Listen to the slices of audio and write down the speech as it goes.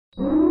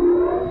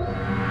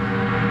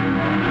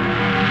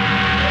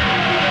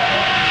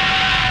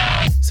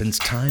Since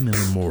time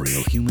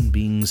immemorial, human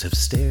beings have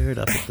stared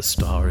up at the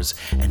stars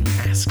and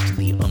asked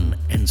the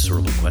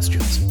unanswerable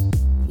questions.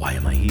 Why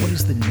am I here? What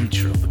is the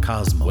nature of the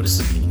cosmos? What is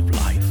the meaning of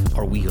life?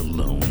 Are we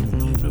alone in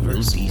the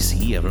universe? Will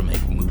DC ever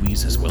make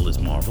movies as well as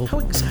Marvel? How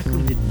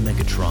exactly did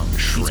Megatron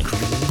shrink? Is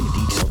creating a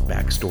detailed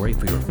backstory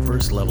for your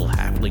first-level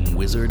halfling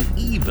wizard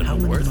even How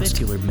many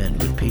muscular men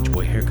with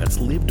pageboy haircuts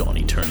lived on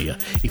Eternia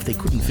if they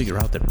couldn't figure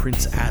out that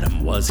Prince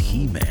Adam was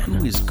He-Man?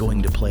 Who is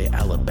going to play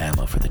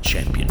Alabama for the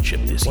championship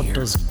this year? What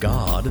does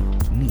God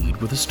need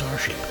with a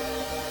starship?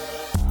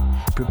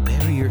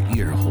 Prepare your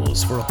ear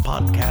holes for a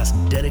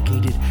podcast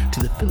dedicated to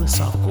the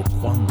philosophical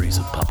quandaries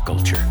of pop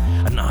culture.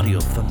 An audio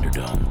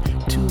thunderdome.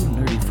 Two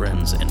nerdy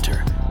friends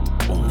enter.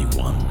 Only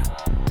one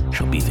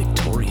shall be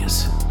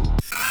victorious.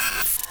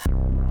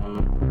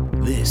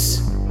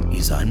 This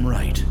is I'm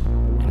Right,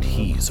 and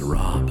he's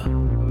Rob.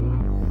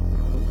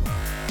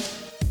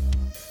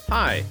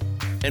 Hi,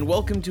 and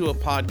welcome to a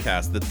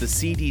podcast that the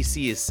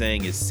CDC is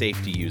saying is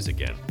safe to use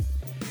again.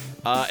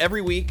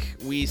 Every week,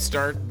 we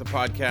start the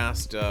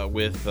podcast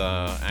with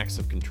acts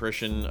of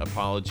contrition,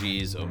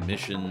 apologies,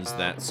 omissions,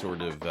 that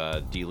sort of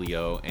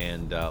dealio.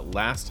 And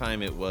last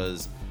time it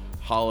was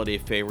holiday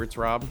favorites,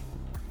 Rob?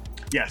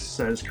 Yes,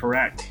 that is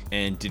correct.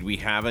 And did we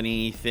have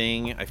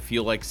anything? I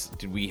feel like,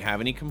 did we have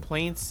any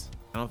complaints?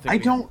 I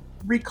don't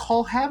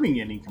recall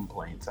having any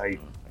complaints. I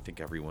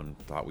think everyone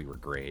thought we were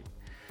great.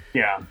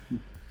 Yeah.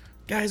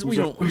 Guys, it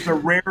was a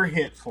rare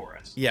hit for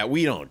us. Yeah,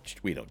 we don't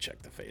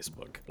check the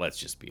Facebook. Let's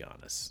just be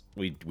honest.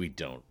 We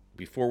don't.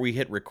 Before we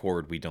hit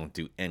record, we don't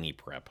do any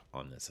prep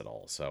on this at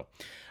all. So,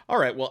 all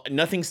right. Well,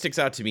 nothing sticks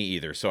out to me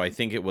either. So I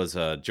think it was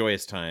a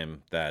joyous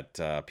time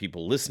that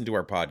people listened to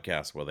our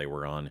podcast while they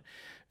were on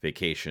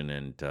vacation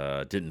and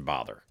didn't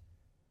bother.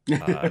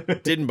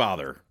 Didn't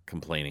bother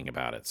complaining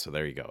about it. So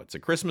there you go. It's a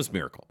Christmas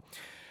miracle.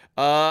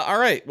 All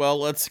right, well,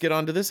 let's get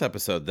on to this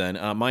episode then.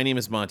 My name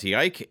is Monty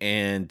Ike,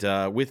 and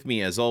with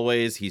me, as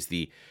always, he's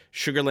the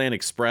Sugarland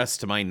Express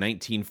to my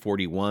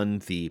 1941,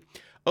 the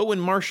Owen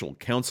Marshall,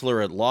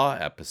 Counselor at Law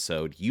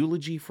episode,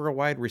 Eulogy for a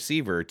Wide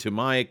Receiver, to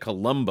my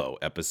Columbo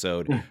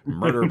episode,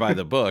 Murder by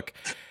the Book,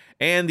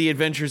 and The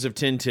Adventures of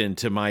Tintin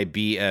to my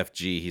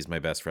BFG. He's my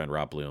best friend,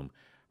 Rob Bloom.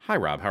 Hi,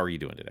 Rob. How are you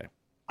doing today?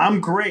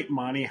 I'm great,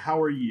 Monty. How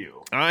are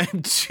you?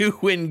 I'm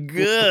doing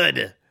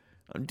good.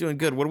 I'm doing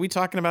good. What are we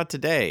talking about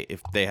today,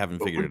 if they haven't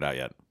figured it out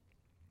yet?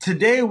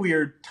 Today we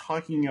are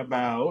talking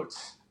about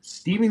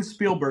Steven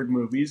Spielberg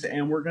movies,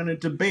 and we're going to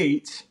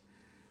debate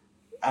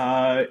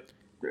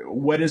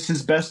what is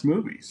his best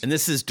movies. And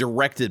this is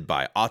directed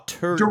by,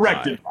 auteured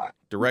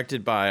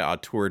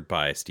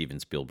by Steven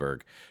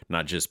Spielberg,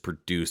 not just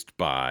produced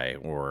by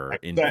or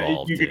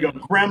involved in. You could go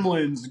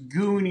Gremlins,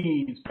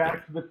 Goonies,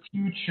 Back to the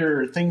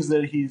Future, things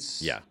that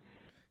he's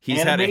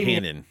had a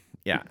hand in.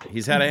 Yeah,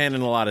 he's had a hand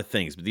in a lot of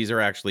things, but these are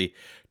actually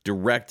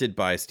directed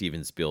by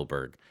Steven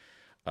Spielberg.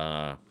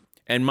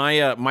 And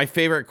my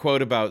favorite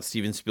quote about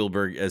Steven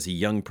Spielberg as a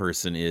young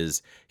person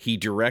is he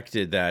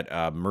directed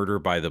that Murder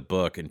by the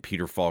Book, and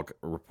Peter Falk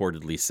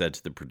reportedly said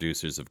to the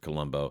producers of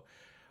Columbo,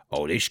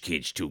 "Oh, this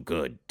kid's too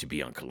good to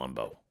be on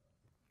Columbo."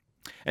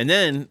 And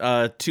then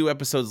 2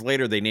 episodes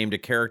later, they named a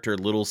character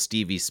Little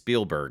Stevie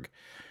Spielberg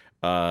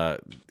in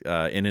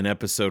an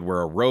episode where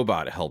a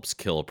robot helps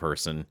kill a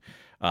person.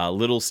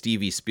 Little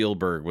Stevie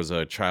Spielberg was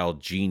a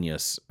child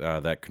genius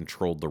that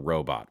controlled the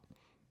robot.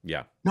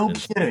 Yeah.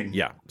 Kidding.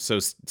 Yeah. So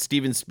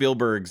Steven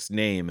Spielberg's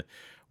name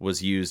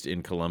was used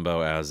in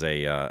Columbo as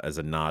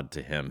a nod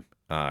to him.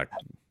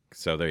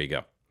 So there you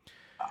go.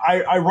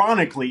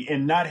 Ironically,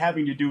 and not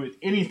having to do with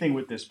anything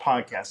with this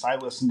podcast, I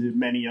listened to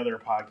many other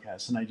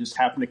podcasts, and I just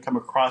happened to come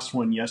across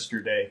one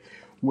yesterday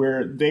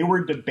where they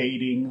were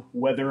debating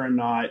whether or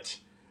not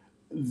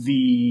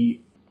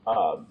the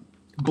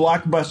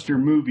blockbuster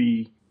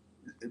movie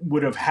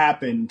would have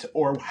happened,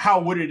 or how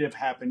would it have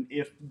happened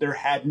if there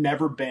had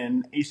never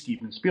been a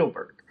Steven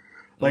Spielberg.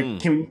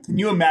 Like, can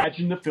you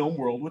imagine the film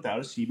world without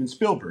a Steven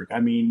Spielberg? I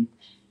mean,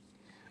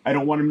 I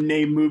don't want to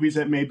name movies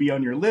that may be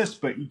on your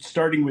list, but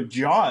starting with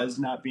Jaws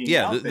not being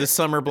out there, the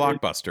summer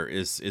blockbuster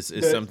is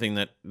something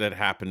that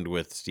happened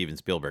with Steven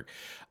Spielberg.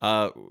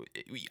 I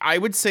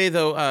would say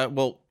though,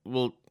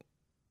 the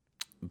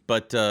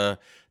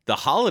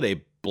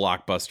holiday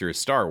blockbuster is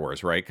Star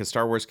Wars, right? Because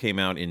Star Wars came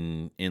out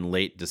in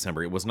late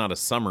December. It was not a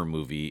summer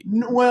movie.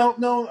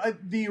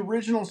 The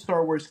original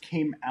Star Wars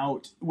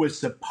was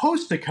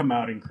supposed to come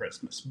out in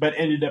Christmas, but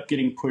ended up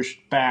getting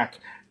pushed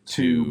back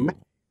to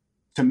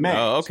May.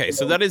 Oh, okay.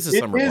 So that is a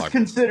summer blockbuster. It is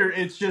considered.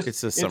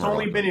 It's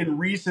only been in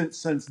recent,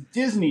 since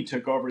Disney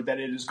took over, that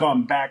it has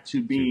gone back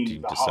to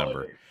being the December.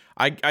 holiday.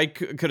 I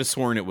could have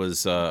sworn it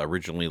was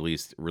originally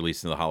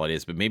released in the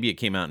holidays, but maybe it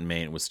came out in May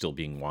and it was still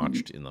being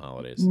watched in the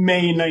holidays.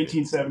 May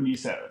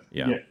 1977.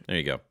 Yeah, there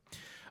you go.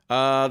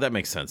 That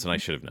makes sense, and I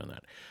should have known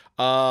that.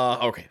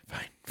 Okay,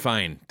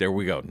 fine. There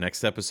we go.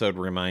 Next episode,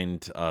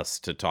 remind us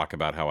to talk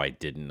about how I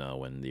didn't know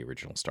when the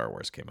original Star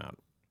Wars came out.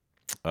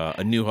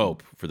 A New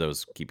Hope, for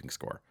those keeping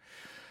score.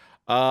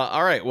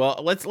 All right. Well,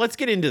 let's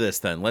get into this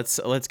then. Let's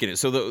get it.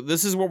 So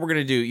this is what we're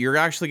gonna do. You're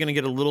actually gonna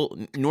get a little.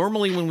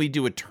 Normally, when we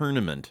do a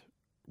tournament,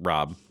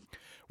 Rob,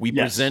 we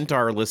present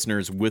our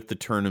listeners with the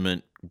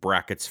tournament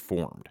brackets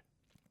formed.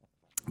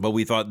 But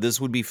we thought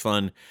this would be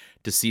fun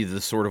to see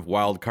the sort of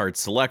wild card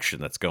selection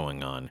that's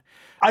going on.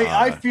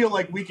 I feel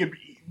like we could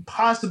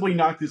possibly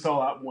knock this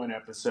all out in one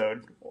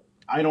episode.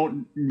 I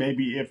don't.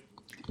 Maybe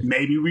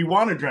we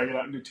want to drag it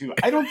out into two.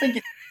 I don't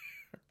think.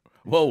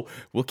 Well,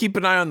 we'll keep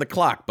an eye on the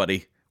clock,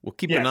 buddy. We'll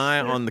keep an eye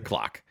on the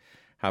clock.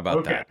 How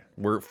about that?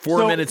 We're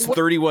 4 minutes,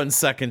 31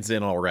 seconds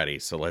in already.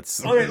 So let's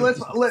see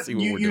what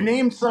you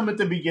named some at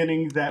the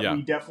beginning that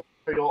we definitely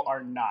feel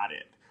are not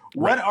it.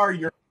 What are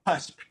your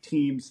cusp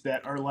teams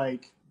that are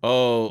like?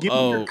 Give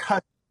me your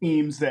cusp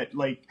teams that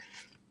like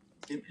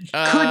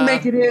could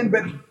make it in,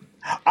 but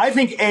I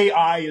think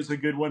AI is a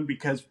good one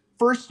because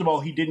first of all,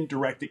 he didn't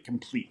direct it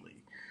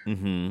completely.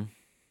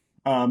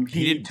 Mm-hmm.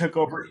 He took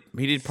over.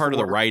 He did part of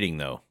the writing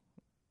though.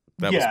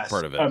 That was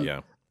part of it.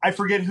 Yeah. I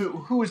forget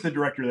who was the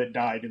director that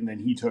died, and then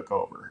he took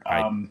over. I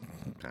don't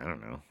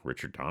know,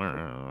 Richard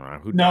Donner.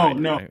 Who died?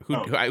 No.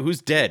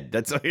 Who's dead?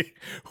 That's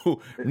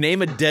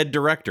name a dead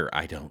director.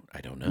 I don't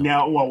know.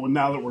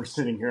 Now that we're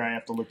sitting here, I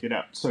have to look it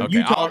up. So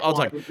okay, I'll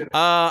talk.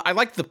 I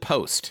liked The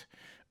Post,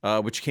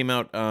 which came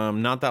out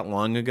not that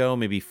long ago,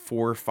 maybe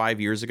 4 or 5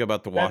 years ago,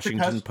 about the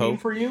Washington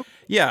Post. For you?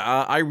 Yeah,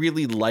 I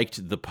really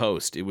liked The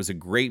Post. It was a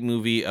great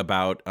movie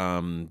about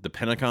the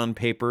Pentagon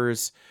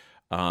Papers.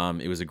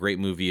 It was a great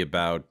movie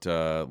about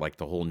like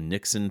the whole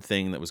Nixon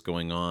thing that was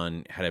going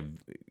on. Had a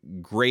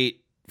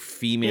great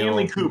female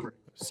Stanley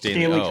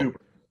Kubrick.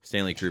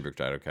 Stanley Kubrick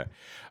died. Okay.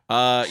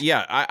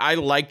 Yeah, I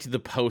liked The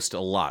Post a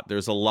lot.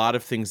 There's a lot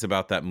of things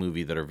about that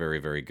movie that are very,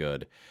 very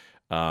good.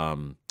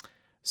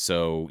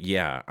 So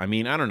yeah, I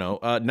mean, I don't know.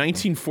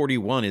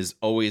 1941 has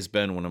always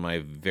been one of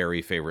my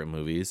very favorite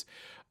movies.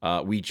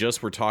 We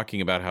just were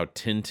talking about how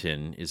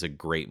Tintin is a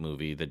great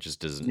movie that just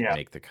doesn't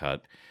make the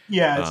cut.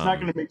 Yeah, it's not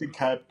going to make the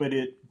cut, but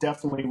it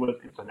definitely was.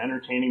 It's an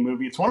entertaining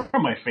movie. It's one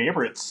of my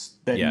favorites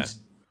that he's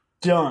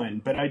done,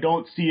 but I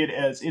don't see it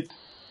as it's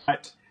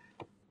not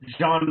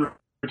genre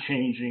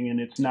changing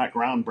and it's not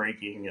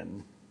groundbreaking.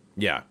 And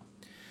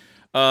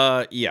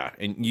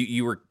and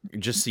you were,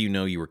 just so you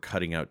know, you were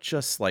cutting out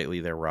just slightly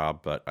there,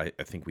 Rob, but I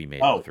think we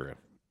made it through.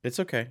 It's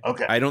okay.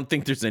 Okay. I don't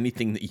think there's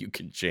anything that you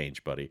can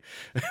change, buddy.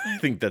 I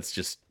think that's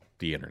just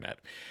the internet.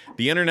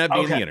 The internet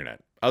being the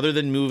internet. Other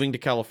than moving to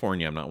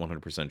California, I'm not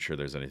 100% sure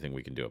there's anything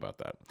we can do about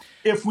that.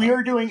 If we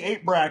are doing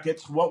 8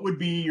 brackets, what would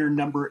be your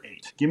number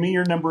 8? Give me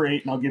your number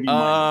 8, and I'll give you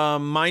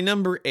mine. My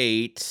number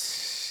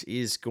 8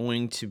 is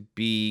going to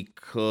be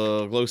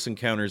Close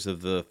Encounters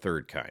of the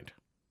Third Kind.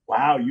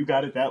 Wow, you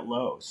got it that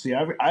low. See,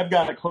 I've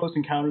got a Close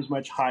Encounters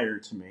much higher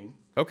to me.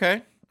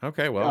 Okay.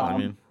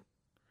 Well,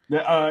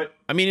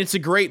 I mean, it's a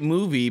great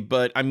movie,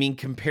 but I mean,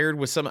 compared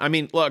with some, I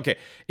mean, look, okay,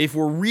 if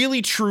we're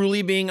really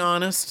truly being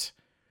honest,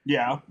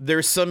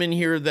 there's some in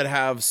here that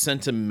have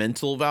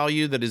sentimental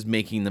value that is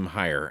making them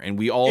higher, and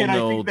we all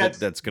know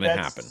that's going to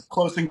happen.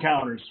 Close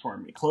Encounters for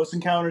me. Close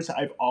Encounters,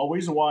 I've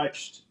always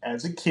watched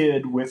as a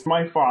kid with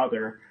my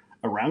father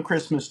around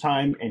Christmas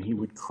time, and he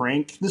would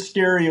crank the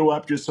stereo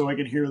up just so I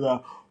could hear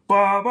the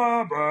ba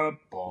ba ba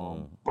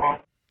bum bum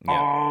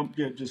bum.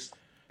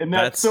 And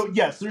that's so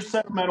yes, there's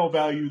sentimental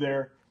value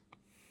there.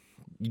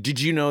 Did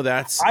you know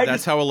that's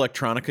how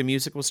electronica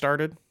music was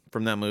started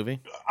from that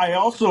movie?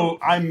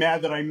 I'm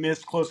mad that I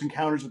missed Close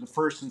Encounters of the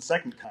First and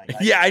Second Kind.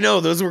 Yeah, I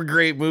know. Those were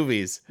great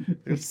movies.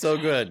 They're so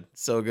good.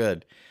 So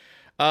good.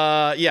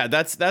 Yeah,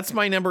 that's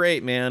my number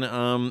 8, man.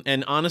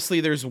 And honestly,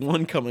 there's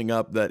one coming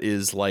up that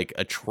is like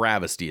a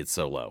travesty. It's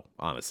so low,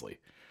 honestly.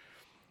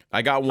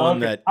 I got one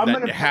that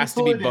has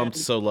to be bumped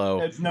so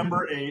low. It's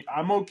number 8.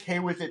 I'm okay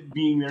with it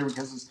being there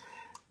because it's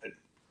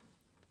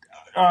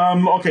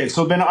okay,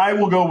 so then I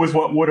will go with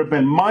what would have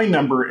been my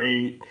number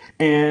 8,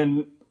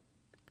 and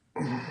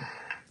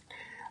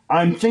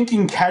I'm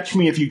thinking Catch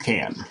Me If You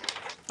Can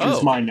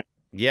is my number.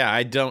 Yeah,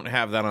 I don't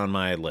have that on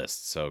my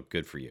list, so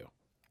good for you.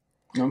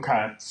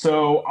 Okay,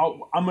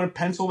 so I'm going to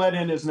pencil that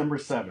in as number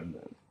 7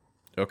 then.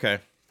 Okay.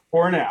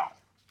 For now.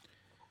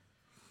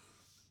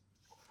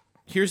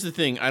 Here's the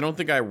thing. I don't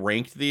think I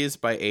ranked these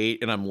by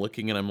 8, and I'm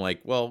looking and I'm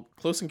like, well,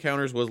 Close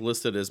Encounters was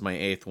listed as my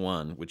 8th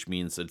one, which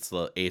means it's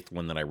the 8th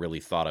one that I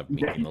really thought of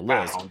making the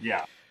list.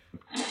 Yeah.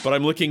 But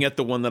I'm looking at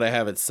the one that I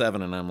have at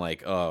 7, and I'm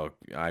like, oh,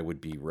 I would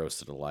be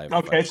roasted alive.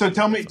 Okay, so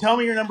tell me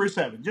your number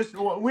 7. Just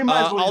we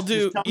might as well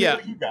just tell me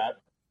what you got.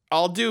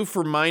 I'll do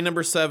for my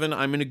number 7.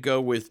 I'm going to go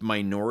with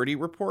Minority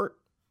Report.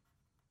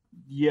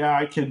 Yeah,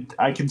 I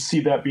can see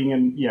that being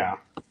in. Yeah.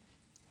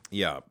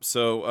 Yeah.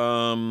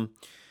 So,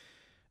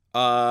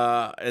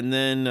 and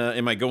then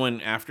am I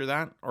going after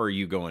that, or are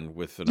you going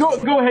with? No,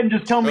 go ahead and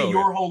just tell me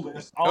your whole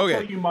list. I'll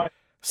tell you mine.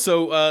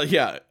 So,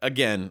 yeah,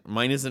 again,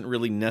 mine isn't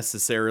really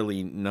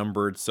necessarily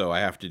numbered, so I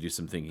have to do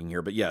some thinking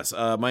here. But yes,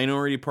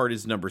 Minority Report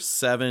is number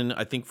 7.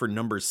 I think for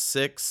number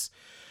 6,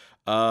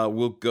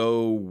 we'll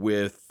go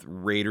with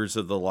Raiders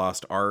of the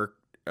Lost Ark.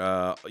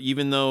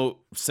 even though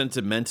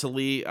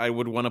sentimentally I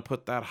would want to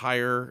put that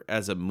higher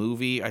as a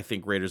movie, I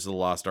think Raiders of the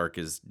Lost Ark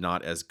is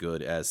not as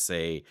good as,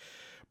 say,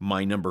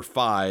 my number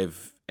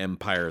 5,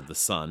 Empire of the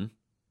Sun,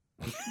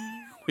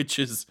 which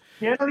is...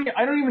 Yeah,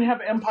 I don't even have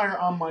Empire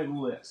on my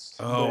list.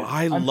 Oh,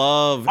 I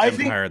love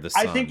Empire of the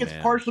Sun. I think it's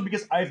partially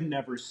because I've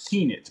never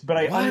seen it, but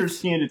I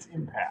understand its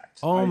impact.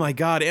 Oh my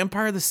God,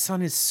 Empire of the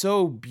Sun is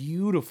so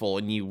beautiful,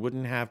 and you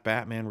wouldn't have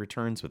Batman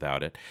Returns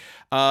without it.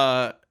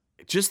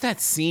 Just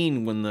that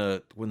scene when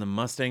the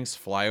Mustangs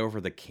fly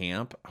over the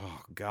camp.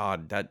 Oh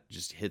God, that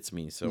just hits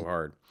me so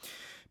hard.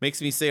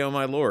 Makes me say, "Oh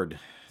my Lord."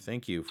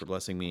 Thank you for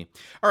blessing me.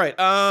 All right.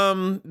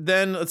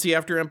 Then let's see.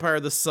 After Empire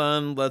of the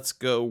Sun, let's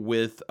go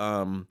with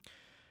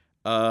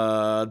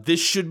this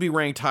should be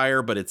ranked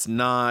higher, but it's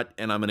not,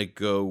 and I'm gonna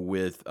go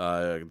with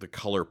The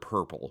Color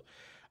Purple.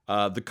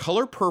 The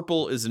Color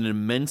Purple is an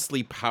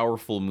immensely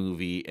powerful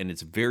movie, and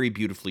it's very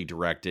beautifully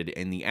directed,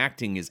 and the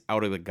acting is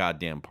out of the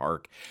goddamn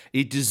park.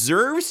 It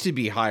deserves to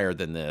be higher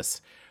than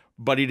this,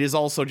 but it is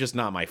also just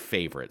not my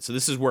favorite. So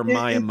this is where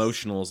my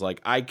emotional is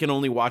like, I can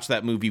only watch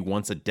that movie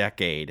once a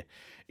decade.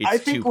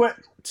 It's too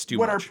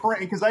much.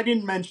 Because I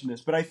didn't mention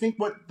this, but I think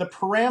what the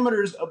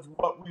parameters of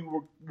what we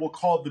will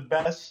call the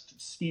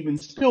best Steven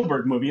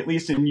Spielberg movie, at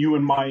least in you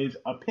and my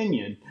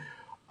opinion,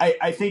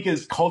 I think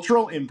is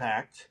cultural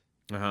impact,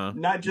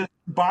 not just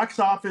box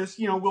office.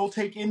 We'll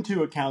take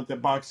into account the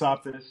box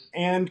office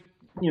and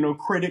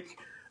critic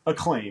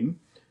acclaim.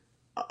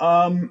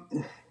 I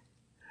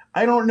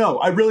don't know.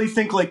 I really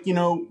think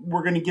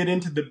we're going to get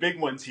into the big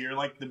ones here.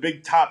 Like the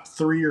big top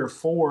 3 or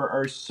 4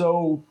 are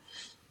so.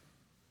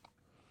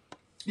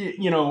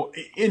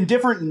 In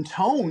different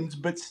tones,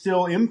 but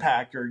still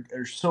impact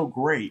are so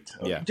great.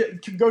 Yeah.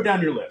 Go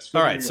down your list.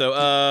 All right.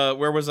 So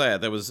where was I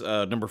at? That was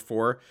number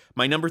 4.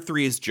 My number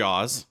 3 is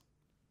Jaws.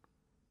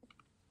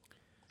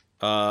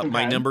 Okay.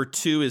 My number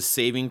 2 is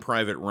Saving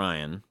Private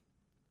Ryan.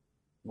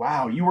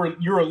 Wow, you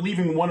were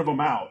leaving one of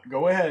them out.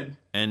 Go ahead.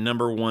 And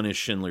number 1 is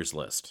Schindler's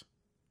List.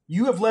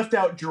 You have left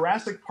out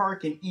Jurassic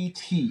Park and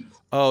E.T.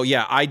 Oh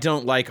yeah, I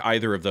don't like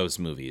either of those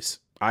movies.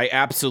 I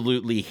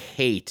absolutely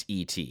hate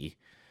E.T.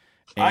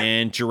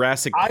 And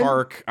Jurassic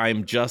Park, I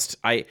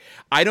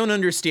don't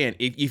understand.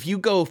 If you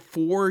go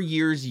 4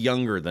 years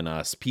younger than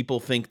us, people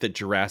think that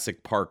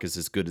Jurassic Park is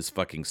as good as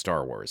fucking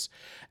Star Wars.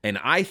 And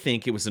I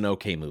think it was an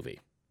okay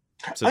movie.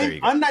 So there you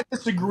go. I'm not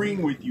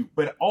disagreeing with you,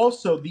 but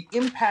also the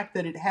impact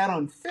that it had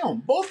on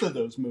film, both of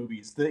those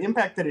movies, the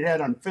impact that it had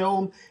on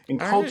film and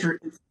culture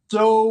is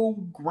so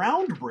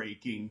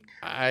groundbreaking.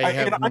 I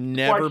have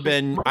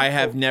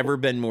never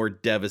been more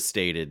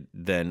devastated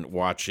than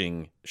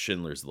watching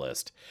Schindler's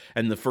List.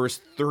 And the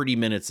first 30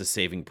 minutes of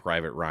Saving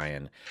Private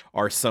Ryan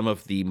are some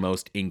of the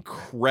most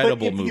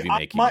incredible movie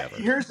making ever.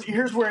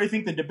 Here's where I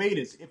think the debate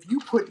is. If you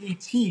put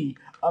E.T.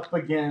 up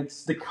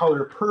against The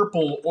Color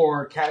Purple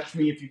or Catch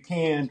Me If You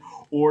Can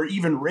or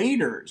even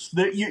Raiders,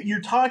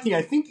 you're talking,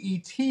 I think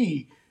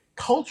E.T.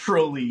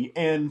 culturally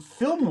and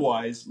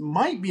film-wise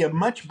might be a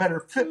much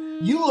better fit.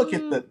 You look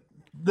at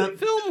the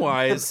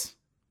film-wise,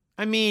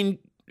 I mean,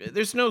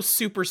 there's no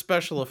super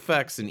special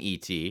effects in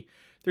E.T.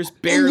 There's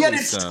barely and yet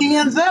it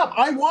stands up.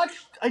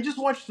 I just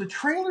watched the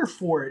trailer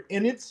for it,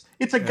 and it's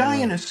a guy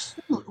in a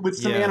suit with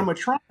some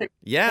animatronic.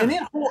 Yeah, and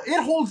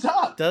it holds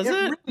up. Does it?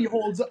 It really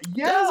holds up.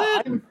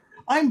 Yeah,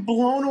 I'm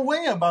blown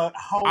away about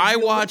how I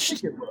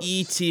watched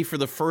E.T. for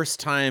the first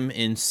time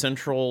in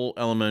Central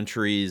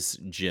Elementary's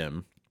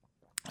gym.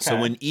 Okay. So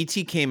when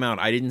E.T. came out,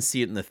 I didn't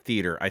see it in the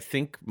theater. I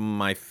think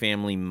my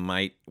family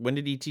might. When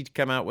did E.T.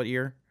 come out? What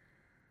year?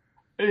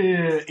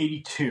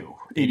 82.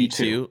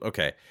 82?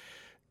 Okay.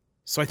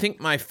 So I think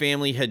my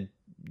family had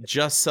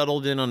just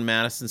settled in on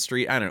Madison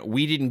Street. I don't know.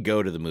 We didn't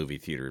go to the movie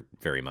theater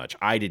very much.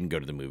 I didn't go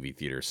to the movie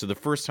theater. So the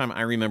first time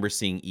I remember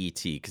seeing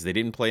E.T., because they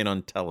didn't play it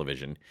on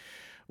television,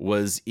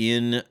 was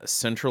in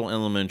Central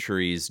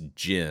Elementary's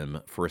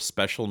gym for a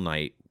special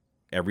night.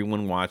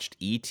 Everyone watched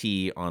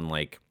E.T. on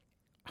like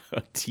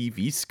a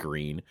TV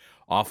screen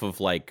off of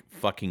like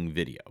fucking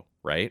video,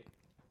 right?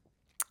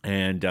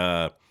 And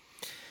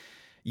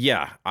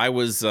yeah, I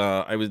was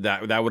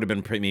that would have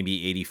been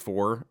maybe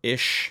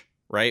 84-ish,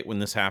 right, when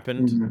this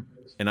happened. Mm-hmm.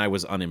 And I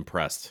was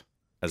unimpressed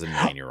as a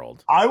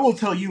 9-year-old. I will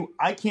tell you,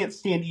 I can't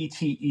stand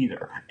E.T.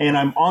 either, and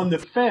I'm on the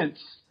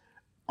fence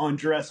on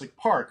Jurassic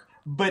Park,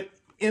 but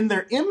in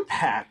their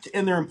impact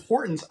and their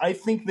importance, I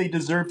think they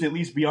deserve to at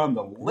least be on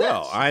the list.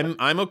 Well,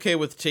 I'm okay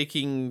with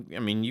taking. I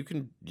mean, you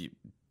can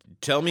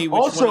tell me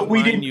which one of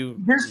mine you.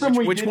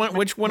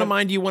 Which one of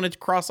mine do you want to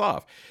cross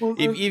off? Well,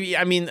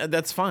 I mean,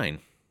 that's fine.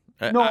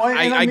 No,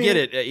 I get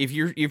it. If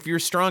you're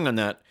strong on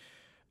that.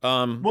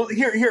 Well,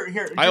 here.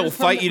 I will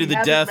fight you to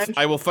the death. Mentioned.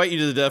 I will fight you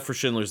to the death for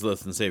Schindler's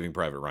List and Saving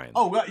Private Ryan.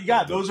 Oh, well,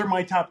 yeah, those are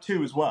my top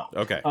 2 as well.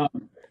 Okay,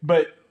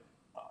 but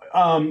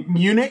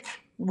Munich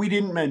we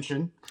didn't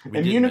mention,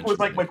 Munich was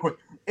like my quick.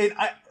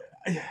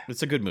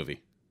 It's a good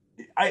movie.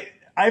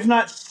 I've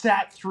not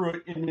sat through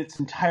it in its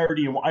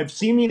entirety. I've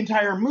seen the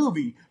entire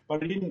movie,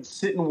 but I didn't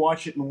sit and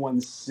watch it in one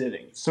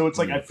sitting. So it's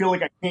like I feel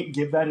like I can't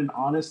give that an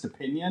honest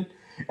opinion.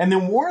 And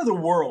then War of the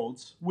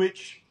Worlds,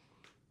 which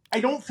I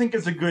don't think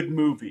it's a good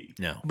movie.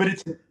 No. But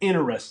it's an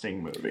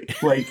interesting movie.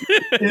 Like,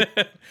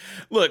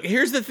 Look,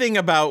 here's the thing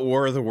about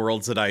War of the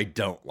Worlds that I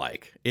don't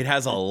like. It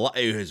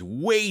has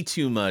way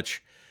too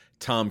much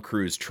Tom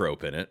Cruise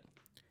trope in it.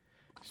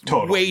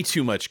 totally. Way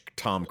too much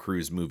Tom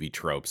Cruise movie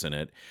tropes in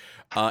it.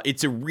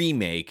 It's a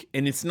remake,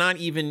 and it's not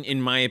even,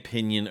 in my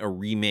opinion, a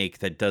remake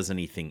that does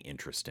anything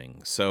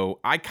interesting. So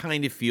I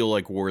kind of feel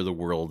like War of the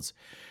Worlds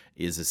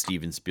is a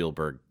Steven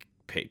Spielberg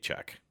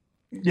paycheck.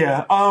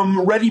 Yeah.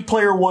 Ready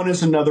Player One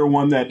is another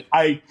one that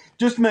I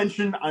just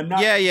mentioned. I'm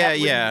not.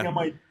 Yeah.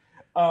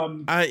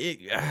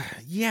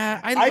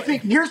 I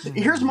think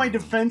here's my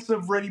defense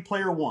of Ready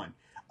Player One.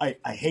 I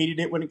hated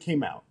it when it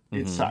came out.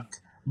 It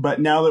sucked. But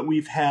now that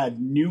we've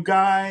had New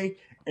Guy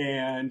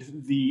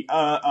and the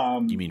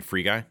You mean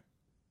Free Guy?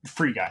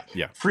 Free Guy.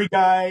 Yeah. Free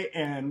Guy,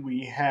 and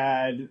we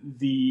had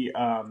the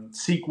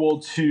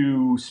sequel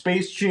to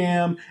Space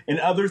Jam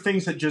and other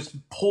things that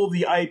just pull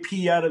the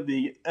IP out of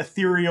the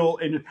ethereal.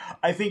 And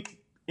I think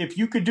if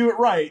you could do it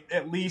right,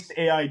 at least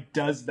AI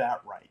does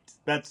that right.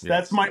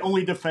 That's my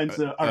only defense.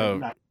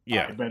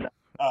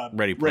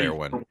 Ready Player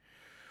One.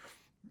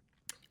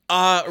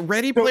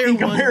 Ready So Player in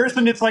One.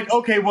 comparison, it's like,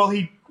 okay, well,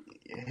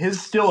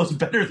 his still is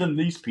better than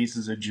these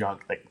pieces of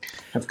junk that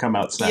have come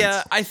out since.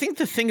 Yeah, I think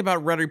the thing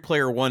about Ready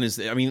Player One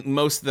is, I mean,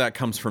 most of that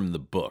comes from the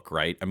book,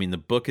 right? I mean, the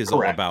book is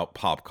all about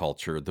pop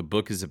culture. The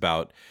book is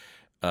about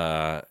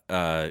the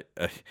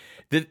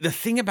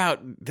thing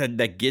about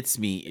that gets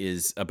me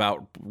is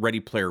about Ready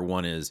Player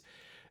One is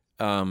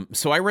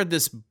so I read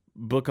this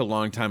book a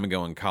long time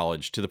ago in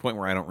college to the point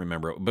where I don't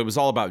remember it, but it was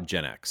all about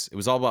Gen X. It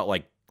was all about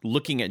like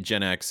looking at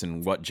Gen X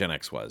and what Gen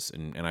X was,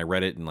 and I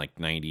read it in like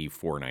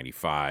 94,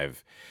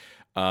 95.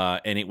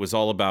 And it was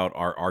all about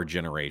our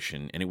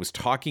generation, and it was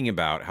talking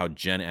about how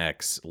Gen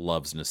X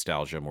loves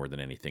nostalgia more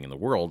than anything in the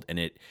world,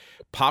 and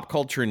pop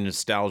culture and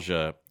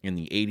nostalgia in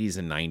the 80s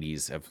and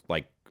 90s have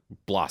like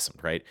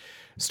blossomed, right?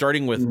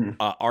 Starting with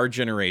our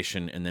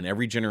generation, and then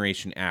every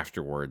generation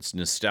afterwards,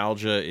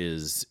 nostalgia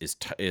is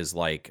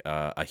like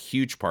a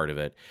huge part of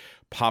it.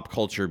 Pop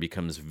culture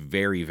becomes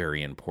very,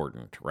 very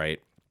important, right?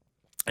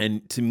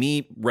 And to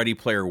me, Ready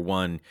Player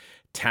One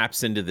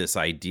taps into this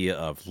idea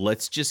of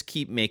let's just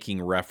keep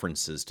making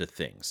references to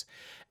things.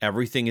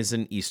 Everything is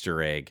an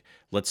Easter egg.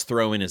 Let's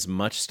throw in as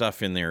much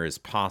stuff in there as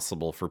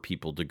possible for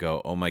people to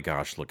go, oh my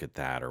gosh, look at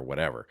that, or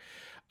whatever.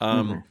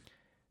 The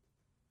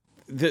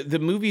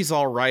movie's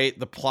all right.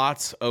 The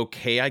plot's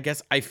okay, I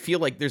guess. I feel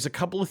like there's a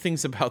couple of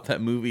things about that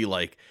movie,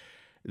 like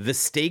the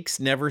stakes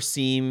never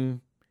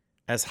seem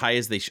as high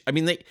as they I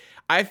mean,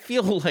 I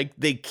feel like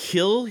they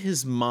kill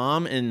his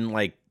mom and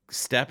like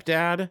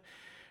stepdad,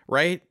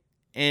 right?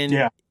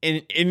 And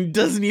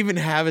doesn't even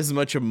have as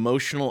much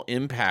emotional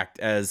impact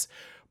as,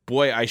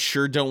 boy, I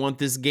sure don't want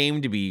this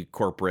game to be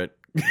corporate.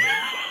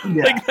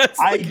 Like that's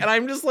and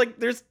I'm just like,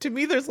 there's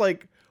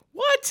like,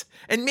 what?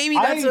 And maybe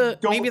that's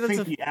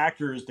the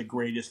actor is the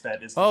greatest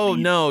that is. Oh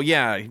no,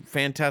 yeah,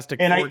 Fantastic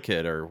Four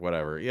kid or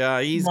whatever.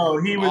 Yeah, he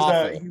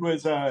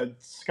was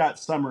Scott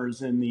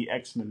Summers in the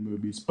X-Men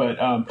movies, but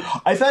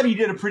I thought he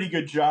did a pretty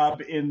good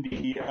job in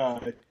the.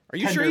 Are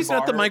you sure he's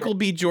not the Michael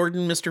B.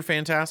 Jordan Mr.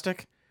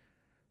 Fantastic?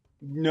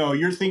 No,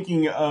 you're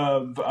thinking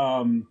of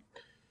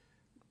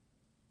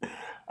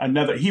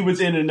another. He was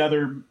in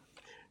another.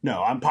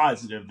 No, I'm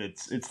positive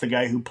it's the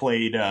guy who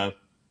played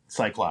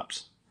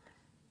Cyclops.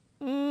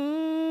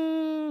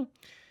 Are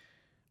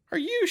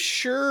you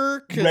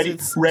sure? Because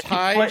it's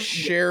Ty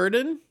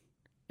Sheridan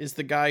is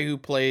the guy who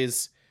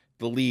plays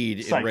the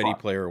lead in Ready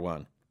Player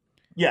One.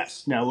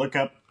 Yes. Now look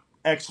up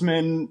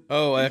X-Men.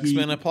 Oh,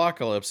 X-Men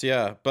Apocalypse.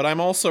 Yeah, but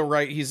I'm also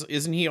right.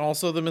 Isn't he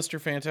also the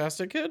Mr.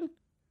 Fantastic kid?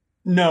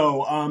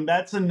 No,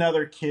 that's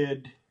another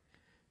kid.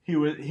 He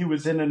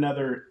was in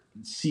another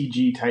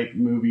CG type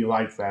movie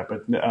like that,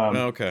 but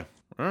okay,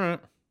 all right.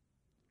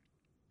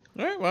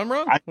 Well, I'm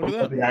wrong. I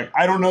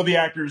don't know the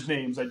actors'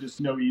 names. I just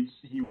know he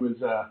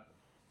was.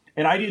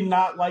 And I did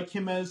not like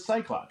him as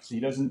Cyclops. He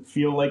doesn't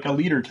feel like a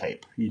leader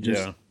type. He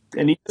just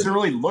and he doesn't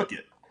really look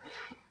it.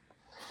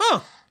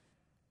 Huh.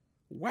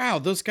 Wow,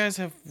 those guys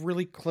have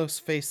really close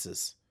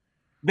faces.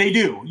 They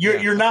do.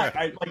 You're not.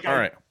 All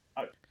right.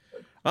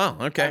 Oh,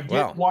 okay. I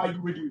get why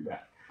you would do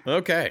that.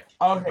 Okay.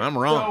 I'm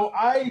wrong. So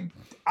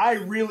I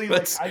really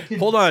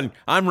hold on.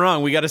 I'm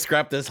wrong. We got to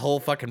scrap this whole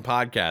fucking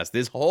podcast.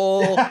 This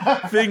whole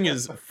thing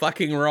is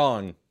fucking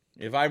wrong.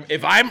 If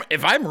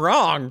I'm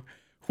wrong,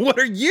 what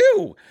are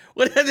you?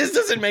 This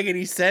doesn't make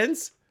any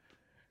sense.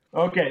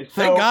 Okay. So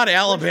thank God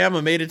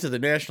Alabama made it to the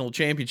national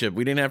championship.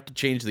 We didn't have to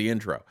change the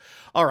intro.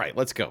 All right,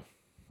 let's go.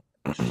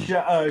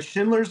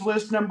 Schindler's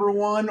List number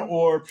 1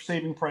 or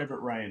Saving Private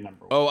Ryan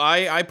number 1? Oh,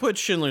 I put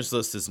Schindler's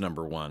List as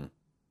number 1.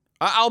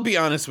 I'll be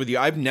honest with you.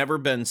 I've never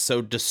been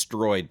so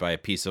destroyed by a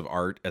piece of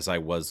art as I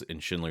was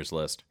in Schindler's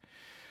List.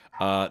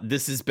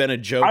 This has been a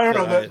joke. I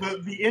don't know.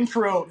 The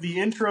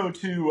intro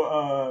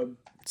to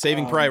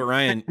Saving Private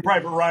Ryan.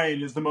 Private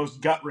Ryan is the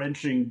most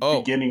gut-wrenching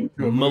beginning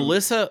to a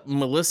movie.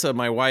 Melissa,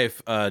 my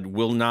wife,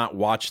 will not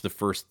watch the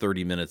first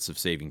 30 minutes of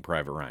Saving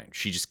Private Ryan.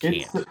 She just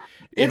can't.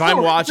 If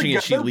I'm watching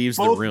it, she leaves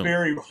the room. They're both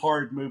very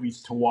hard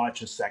movies to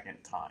watch a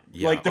second time.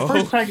 Yeah. Like the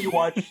first time you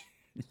watch,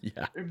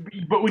 yeah.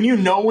 But when you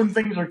know when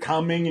things are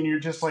coming and you're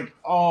just like,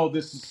 oh,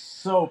 this is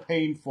so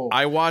painful.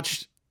 I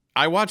watched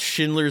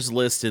Schindler's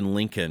List in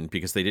Lincoln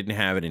because they didn't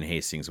have it in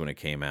Hastings when it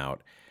came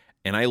out,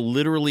 and I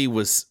literally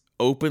was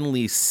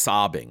openly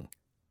sobbing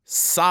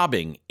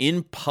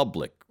in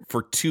public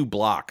for 2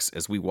 blocks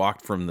as we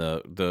walked from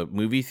the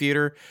movie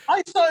theater.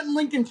 I saw it in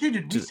Lincoln too.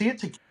 Did we see it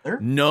together?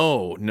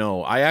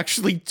 No. I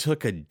actually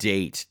took a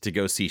date to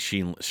go see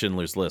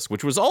Schindler's List,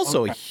 which was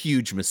also a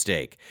huge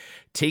mistake.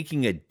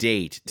 Taking a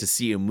date to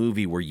see a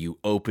movie where you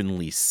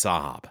openly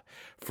sob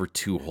for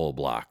 2 whole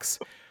blocks.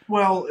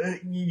 Well,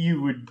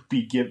 you would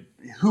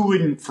who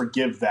wouldn't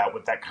forgive that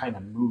with that kind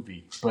of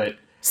movie? But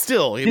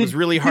still, it was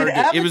really hard.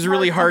 It was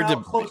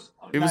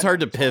hard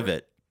to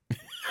pivot.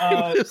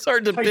 It was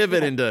hard to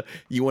pivot into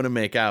you want to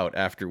make out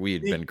after we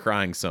had been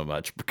crying so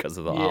much because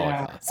of the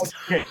Holocaust.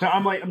 Okay, so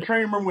I'm trying to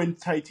remember when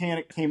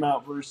Titanic came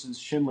out versus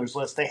Schindler's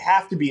List. They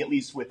have to be at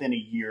least within a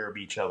year of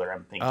each other,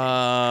 I'm thinking.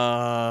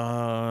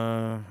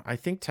 I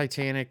think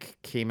Titanic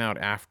came out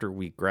after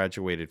we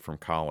graduated from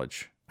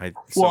college. I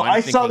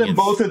saw them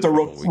both at the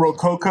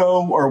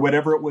Rococo or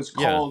whatever it was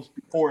called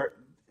before.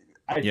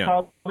 I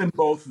saw them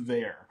both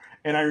there.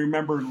 And I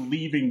remember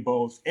leaving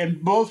both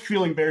and both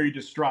feeling very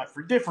distraught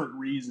for different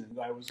reasons.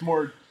 I was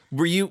more.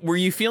 Were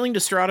you feeling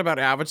distraught about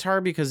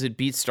Avatar because it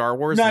beat Star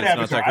Wars? Not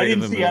Avatar. I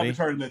didn't see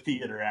Avatar in the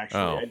theater.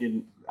 Actually, I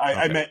didn't.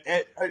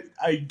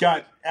 I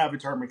got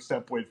Avatar mixed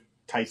up with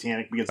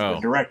Titanic because of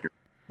the director.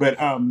 But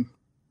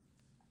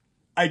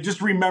I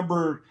just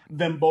remember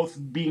them both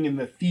being in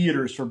the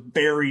theaters for a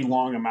very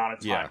long amount of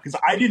time because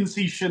I didn't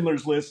see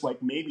Schindler's List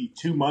like maybe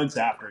 2 months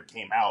after it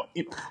came out.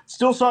 It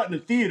still saw it in the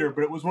theater,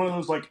 but it was one of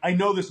those like, I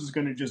know this is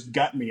going to just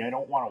gut me. I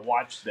don't want to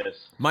watch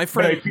this. My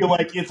friend, but I feel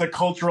like it's a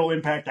cultural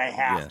impact I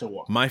have to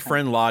watch. My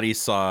friend Lottie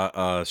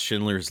saw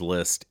Schindler's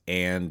List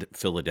and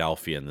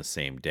Philadelphia in the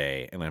same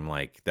day, and I'm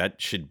like,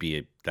 that should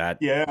be that.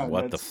 Yeah,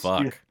 what the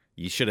fuck? Yeah.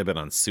 You should have been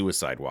on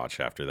suicide watch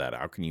after that.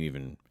 How can you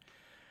even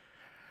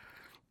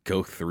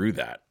go through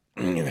that?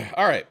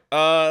 All right.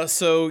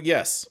 So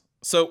yes.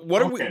 So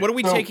what are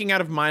we taking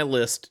out of my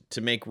list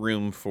to make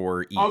room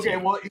for E.T.? Okay.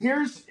 Well,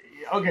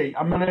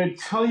 I'm gonna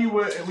tell you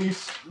what. At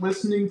least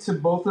listening to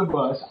both of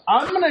us,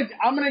 I'm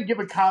gonna give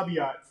a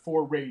caveat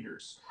for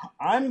Raiders.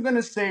 I'm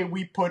gonna say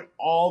we put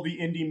all the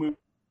indie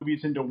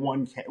movies into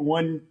one.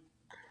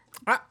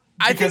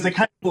 Because they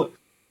kind of.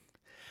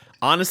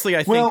 Honestly,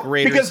 I think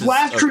Raiders because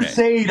Last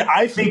Crusade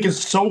I think is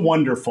so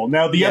wonderful.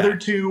 Now the other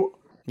two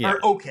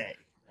are okay.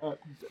 But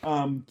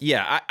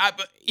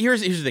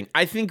here's the thing.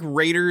 I think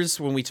Raiders,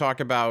 when we talk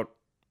about,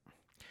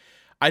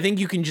 I think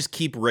you can just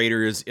keep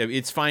Raiders.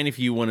 It's fine if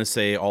you want to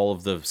say all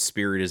of the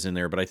spirit is in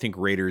there, but I think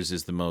Raiders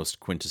is the most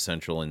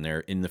quintessential in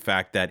there in the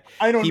fact that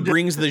he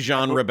brings the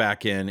genre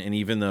back in. And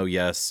even though,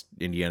 yes,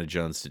 Indiana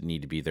Jones didn't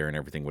need to be there and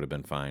everything would have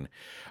been fine.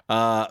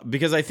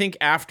 Because I think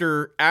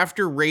after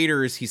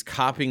Raiders, he's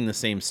copying the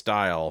same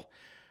style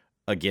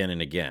again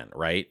and again,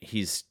 right?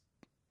 He's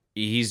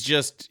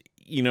just,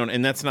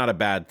 and that's not a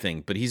bad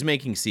thing, but he's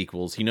making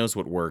sequels. He knows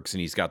what works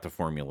and he's got the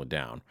formula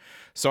down.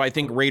 So I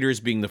think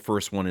Raiders being the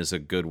first one is a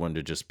good one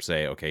to just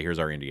say, okay, here's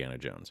our Indiana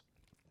Jones.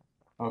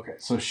 Okay,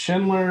 so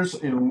Schindler's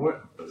in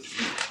what?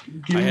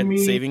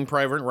 Saving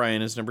Private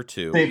Ryan is number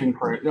 2. Saving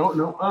Private.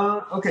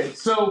 No. Okay,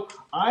 so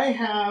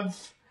I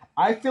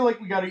feel like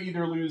we got to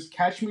either lose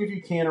Catch Me If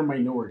You Can or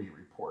Minority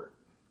Report.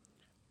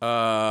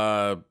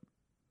 Yeah,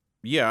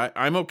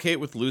 I'm okay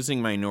with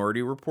losing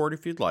Minority Report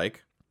if you'd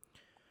like.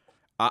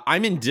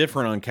 I'm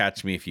indifferent on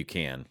Catch Me If You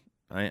Can.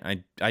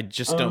 I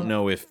just don't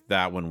know if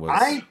that one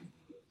was.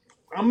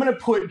 I'm gonna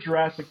put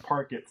Jurassic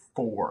Park at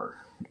 4.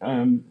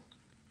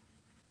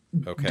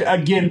 Okay.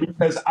 Again,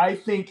 because I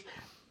think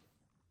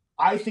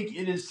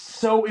it is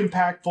so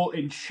impactful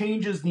and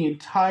changes the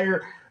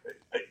entire.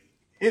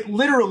 It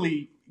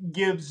literally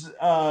gives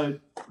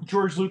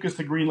George Lucas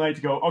the green light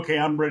to go. Okay,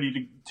 I'm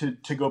ready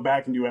to go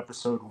back and do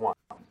episode 1.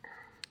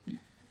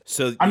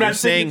 So I'm not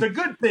saying it's a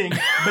good thing,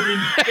 but in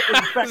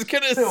I was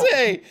gonna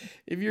say,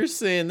 if you're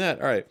saying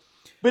that, all right.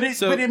 But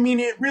I mean,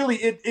 it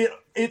really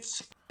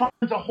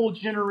spawns a whole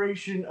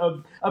generation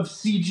of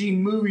CG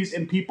movies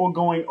and people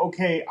going,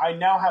 okay, I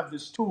now have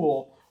this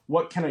tool.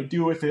 What can I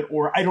do with it?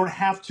 Or I don't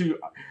have to.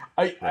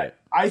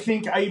 I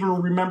think I even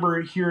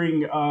remember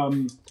hearing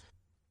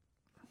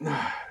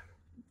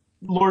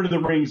Lord of the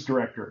Rings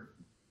director.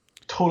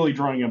 Totally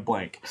drawing a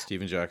blank.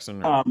 Steven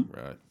Jackson.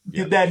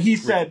 That he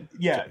said,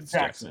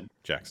 Jackson.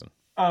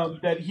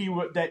 That he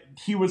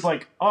was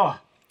like,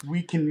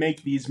 we can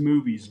make these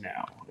movies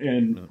now,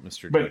 and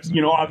Mr. But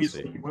Jackson,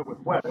 obviously he went with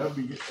what?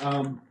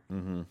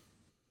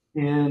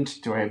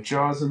 And do I have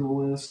Jaws on the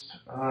list?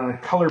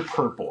 Color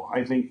Purple.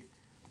 I think.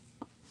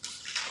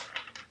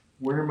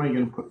 Where am I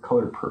going to put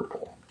Color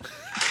Purple?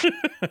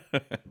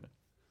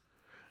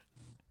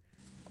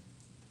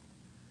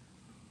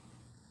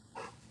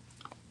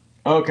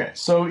 Okay,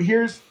 so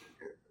this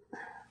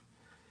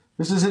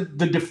isn't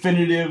the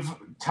definitive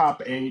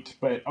top 8,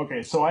 but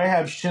okay, so I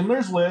have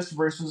Schindler's List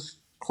versus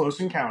Close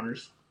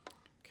Encounters.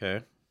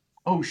 Okay.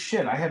 Oh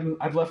shit,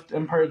 I've left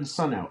Empire of the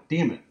Sun out.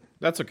 Damn it.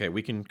 That's okay.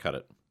 We can cut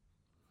it.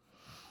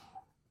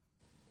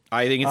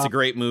 I think it's a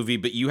great movie,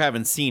 but you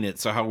haven't seen it,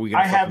 so how are we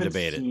going to fucking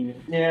debate it?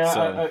 Yeah,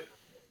 So-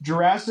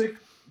 Jurassic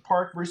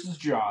Park versus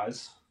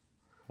Jaws.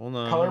 Hold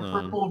on. Color hold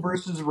on. Purple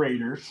versus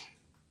Raiders.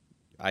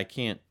 I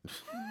can't.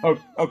 Oh,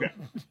 okay.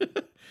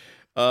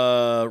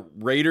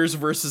 Raiders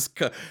versus.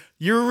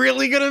 You're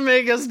really gonna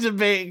make us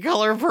debate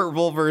Color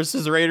Purple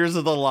versus Raiders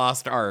of the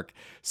Lost Ark.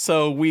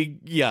 So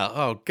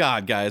oh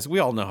god, guys, we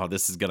all know how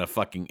this is gonna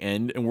fucking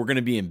end, and we're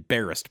gonna be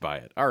embarrassed by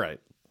it. All right,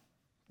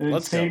 And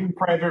let's go. Saving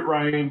Private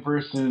Ryan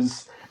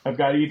versus I've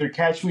got either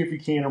Catch Me If You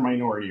Can or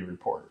Minority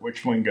Report.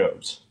 Which one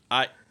goes?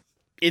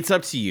 It's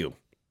up to you.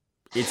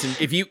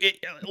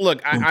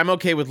 Look, I'm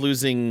okay with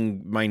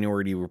losing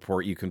Minority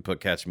Report. You can put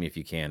Catch Me If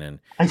You Can in.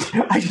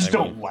 I just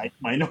don't like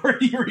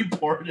Minority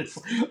Report.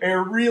 I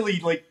really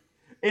like,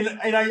 and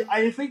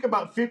I think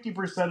about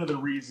 50% of the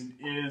reason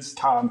is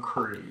Tom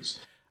Cruise.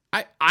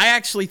 I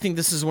actually think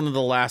this is one of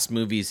the last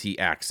movies he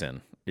acts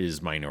in.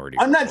 Is Minority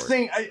I'm Report. not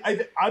saying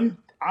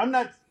I'm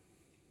not.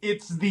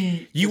 It's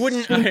the You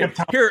wouldn't. stink of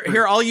Tom Here,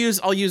 Cruise.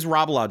 I'll use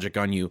Rob logic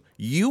on you.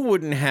 You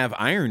wouldn't have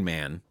Iron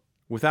Man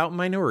without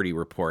Minority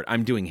Report.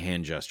 I'm doing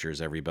hand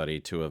gestures, everybody,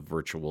 to a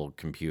virtual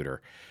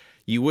computer.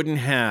 You wouldn't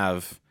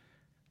have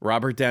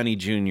Robert Downey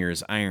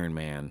Jr.'s Iron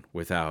Man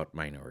without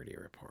Minority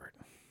Report.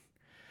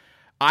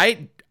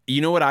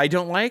 You know what I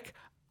don't like?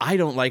 I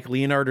don't like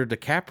Leonardo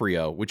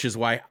DiCaprio, which is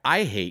why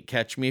I hate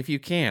Catch Me If You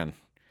Can.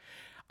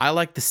 I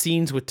like the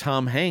scenes with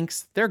Tom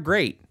Hanks. They're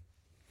great.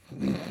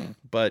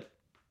 But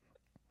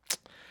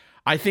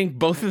I think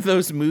both of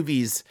those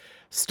movies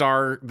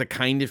star the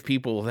kind of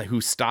people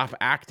who stop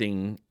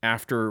acting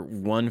after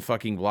one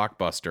fucking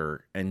blockbuster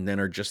and then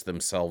are just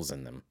themselves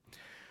in them.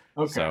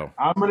 Okay, So-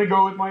 I'm gonna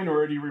go with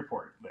Minority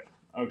Report there.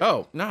 Okay.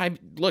 Oh, no, I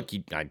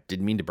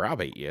didn't mean to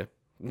browbeat you.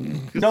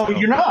 No,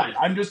 you're not.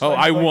 I'm just. Oh, like,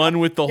 I won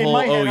with the in whole,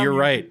 my head, I'm you're using-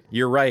 right.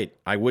 You're right.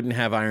 I wouldn't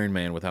have Iron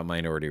Man without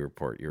Minority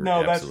Report. You're No,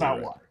 that's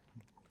absolutely not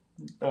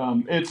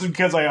right. why. It's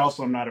because I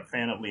also am not a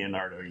fan of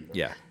Leonardo either.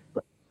 Yeah.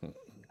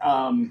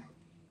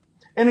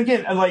 And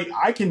again, like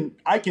I can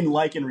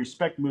like and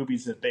respect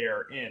movies that they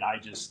are in.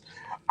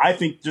 I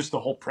think just the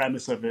whole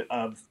premise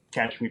of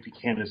Catch Me If You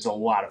Can is a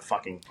lot of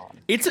fucking fun.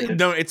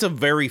 It's a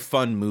very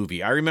fun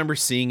movie. I remember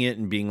seeing it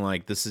and being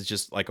like, this is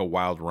just like a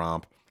wild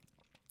romp.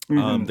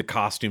 Mm-hmm. The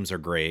costumes are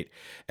great.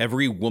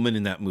 Every woman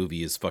in that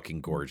movie is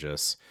fucking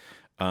gorgeous.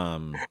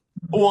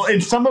 Well,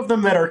 and some of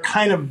them that are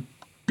kind of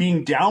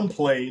being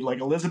downplayed, like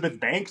Elizabeth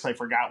Banks, I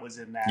forgot was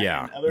in that.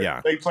 Yeah, And other,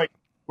 yeah. It's like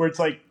where it's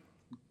like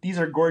these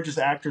are gorgeous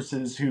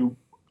actresses who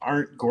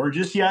aren't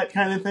gorgeous yet,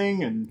 kind of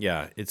thing. And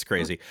Yeah, it's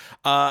crazy.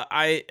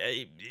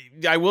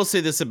 I will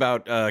say this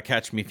about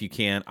Catch Me If You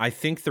Can. I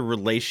think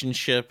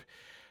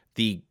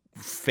the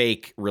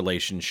fake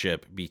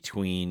relationship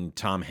between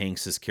Tom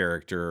Hanks's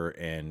character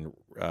and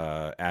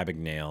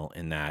Abagnale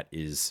in that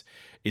is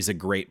a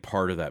great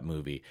part of that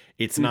movie.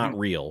 It's not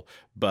real,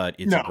 but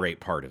it's a No.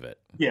 great part of it.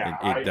 yeah,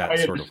 That I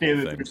sort of understand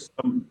whole that thing. there's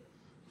some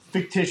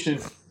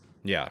fictitious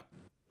Yeah.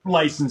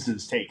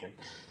 licenses taken.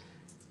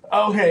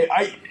 Okay,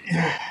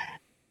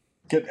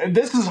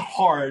 this is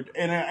hard,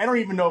 and I don't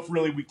even know if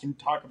really we can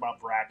talk about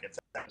brackets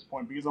at this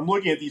point because I'm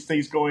looking at these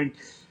things going,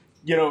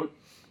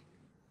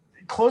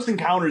 Close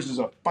Encounters is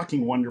a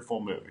fucking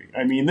wonderful movie.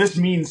 I mean, this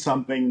means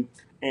something,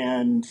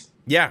 and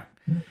Yeah.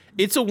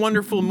 It's a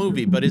wonderful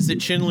movie, but is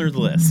it Schindler's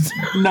List?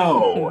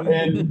 no,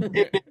 and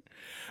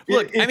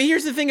Look, I mean,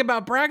 here's the thing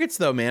about brackets,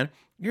 though, man.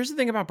 Here's the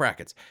thing about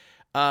brackets.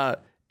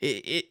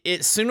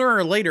 It sooner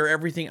or later,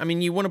 everything. I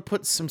mean, you want to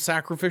put some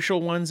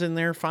sacrificial ones in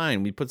there,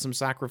 fine. We put some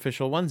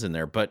sacrificial ones in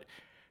there, but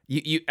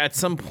you at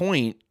some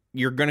point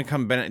you're going to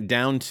come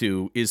down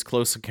to, is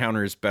Close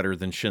Encounters better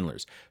than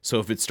Schindler's? So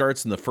if it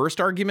starts in the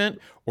first argument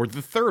or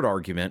the third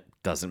argument,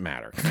 doesn't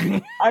matter.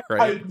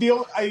 Right?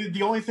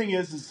 the only thing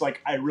is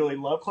like I really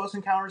love Close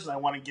Encounters, and I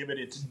want to give it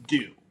its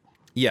due.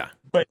 Yeah.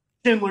 But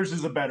Schindler's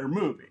is a better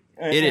movie.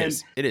 It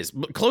is.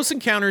 But Close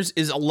Encounters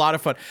is a lot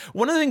of fun.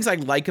 One of the things I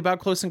like about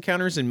Close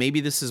Encounters, and maybe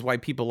this is why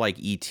people like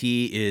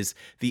E.T., is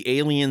the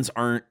aliens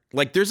aren't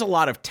like, there's a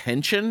lot of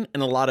tension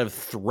and a lot of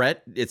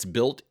threat. It's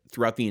built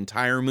throughout the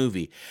entire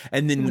movie.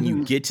 And then when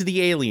you get to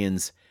the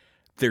aliens,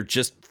 they're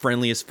just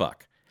friendly as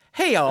fuck.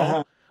 Hey,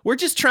 y'all. We're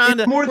just trying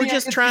It's to the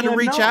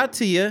reach unknown. out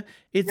to you.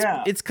 It's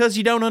Yeah. because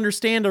you don't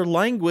understand our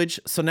language.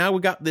 So now we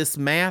got this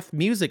math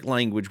music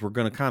language we're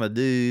going to kind of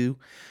do.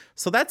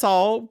 So that's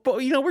all. But,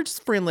 we're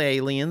just friendly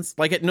aliens.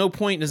 Like, at no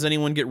point does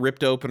anyone get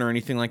ripped open or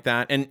anything like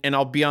that. And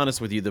I'll be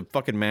honest with you, the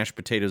fucking mashed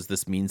potatoes,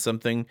 this means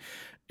something,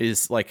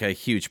 is like a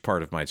huge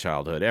part of my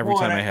childhood. Every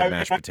time I had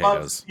mashed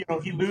potatoes.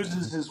 He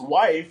loses his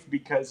wife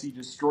because he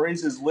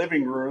destroys his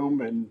living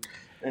room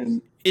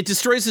and It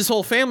destroys his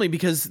whole family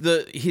because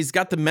he's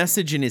got the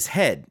message in his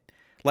head.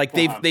 Like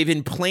they've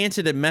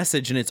implanted a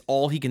message and it's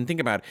all he can think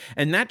about.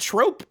 And that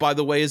trope, by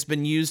the way, has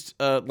been used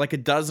like a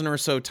dozen or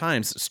so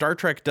times. Star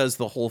Trek does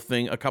the whole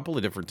thing a couple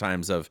of different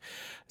times of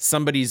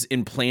somebody's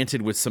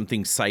implanted with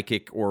something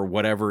psychic or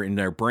whatever in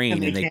their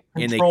brain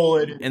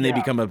and they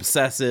become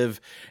obsessive,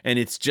 and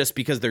it's just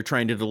because they're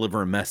trying to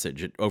deliver a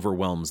message. It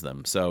overwhelms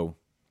them. So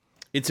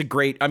it's a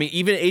great, I mean,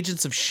 even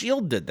Agents of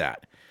S.H.I.E.L.D. did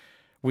that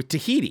with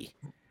Tahiti.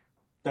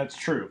 That's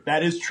true.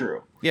 That is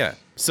true. Yeah.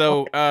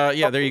 So,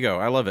 there you go.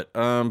 I love it.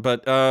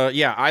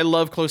 Yeah, I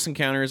love Close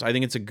Encounters. I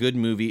think it's a good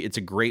movie. It's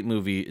a great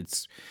movie.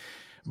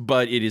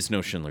 But it is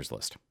no Schindler's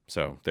List.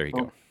 So there you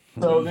go.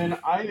 So then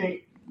I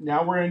think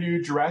now we're going to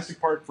do Jurassic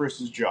Park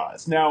versus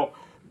Jaws. Now,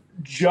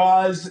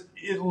 Jaws,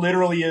 it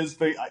literally is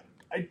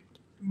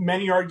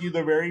many argue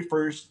the very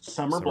first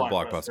summer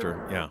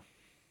blockbuster. Yeah.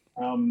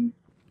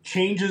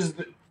 Changes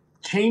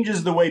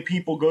the way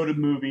people go to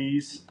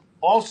movies.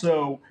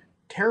 Also,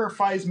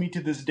 terrifies me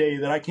to this day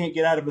that I can't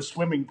get out of a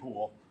swimming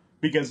pool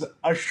because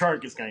a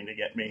shark is going to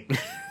get me.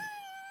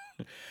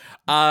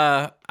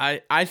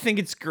 I think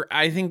it's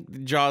I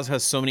think Jaws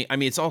has so many. I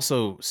mean, it's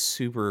also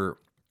super.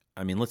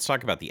 I mean, let's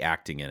talk about the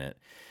acting in it.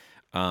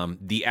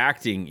 The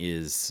acting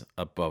is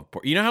above.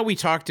 You know how we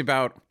talked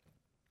about.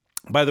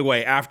 By the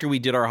way, after we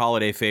did our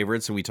holiday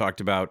favorites and we talked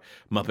about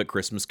Muppet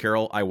Christmas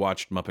Carol, I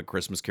watched Muppet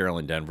Christmas Carol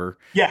in Denver.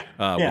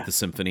 With the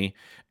symphony.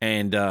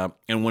 And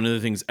one of the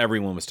things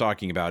everyone was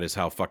talking about is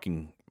how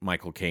fucking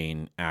Michael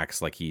Caine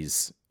acts like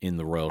he's in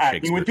the Royal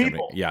acting Shakespeare with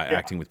people.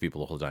 Acting with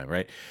people the whole time,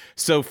 right?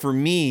 So for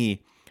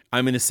me,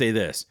 I'm going to say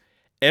this.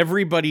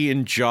 Everybody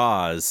in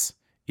Jaws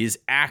is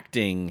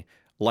acting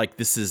like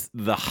this is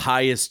the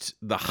highest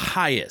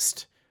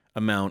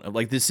amount of,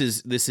 like, this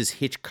is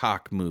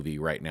Hitchcock movie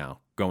right now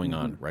going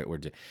on, right?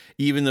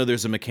 Even though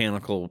there's a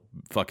mechanical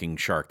fucking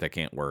shark that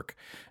can't work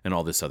and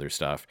all this other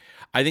stuff.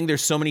 I think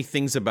there's so many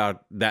things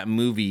about that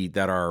movie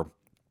that are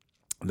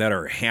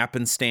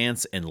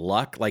happenstance and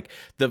luck. Like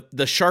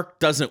the shark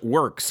doesn't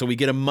work, so we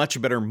get a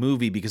much better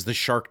movie because the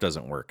shark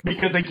doesn't work.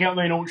 Because they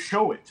don't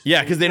show it.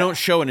 Yeah, because they don't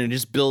show it and it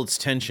just builds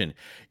tension.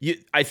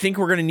 I think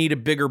we're gonna need a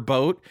bigger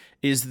boat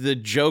is the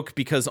joke,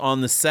 because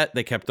on the set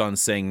they kept on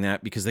saying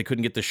that because they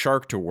couldn't get the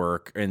shark to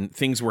work and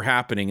things were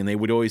happening, and they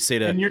would always say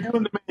to. And you're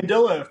doing the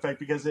Mandela effect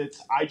because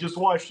I just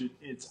watched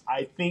it.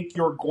 I think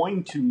you're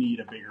going to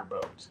need a bigger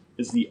boat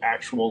is the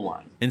actual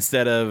line.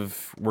 Instead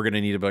of we're going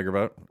to need a bigger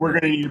boat? We're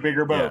going to need a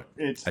bigger boat.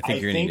 Yeah. I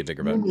think you're going to need a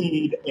bigger boat. You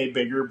need a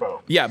bigger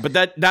boat. Yeah, but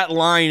that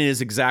line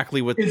is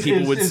exactly what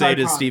people would say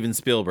to Steven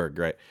Spielberg,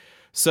 right?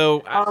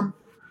 So,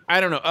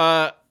 I don't know.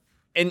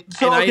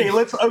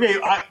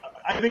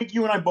 I think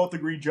you and I both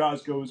agree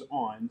Jaws goes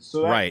on.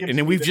 So right, and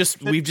then we've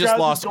just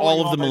lost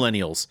all of the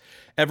millennials.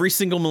 Every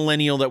single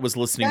millennial that was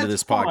listening to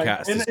this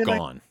podcast is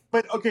gone.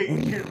 But okay,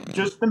 here,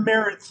 just the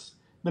merits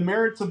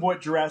of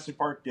what Jurassic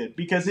Park did,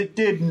 because it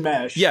did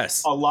mesh.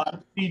 Yes, a lot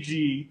of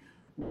CG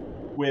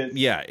with.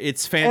 Yeah,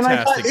 it's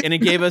fantastic, and it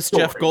gave us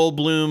Jeff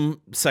Goldblum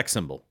sex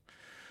symbol.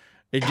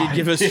 It did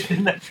give us.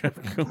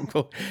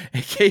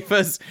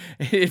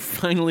 It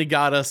finally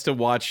got us to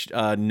watch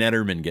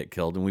Netterman get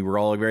killed, and we were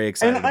all very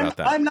excited about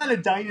that. I'm not a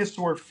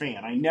dinosaur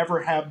fan. I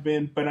never have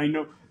been, but I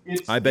know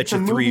it's. I bet you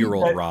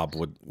 3-year-old Rob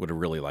would have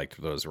really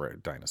liked those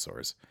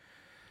dinosaurs.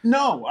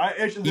 No,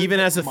 even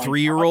as a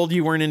 3-year-old,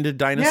 you weren't into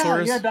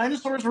dinosaurs. Yeah,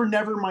 dinosaurs were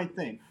never my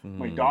thing.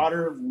 My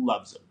daughter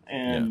loves them,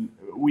 and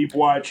we've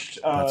watched.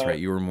 That's right.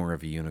 You were more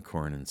of a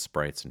unicorn and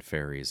sprites and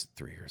fairies at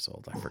 3 years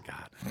old. I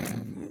forgot.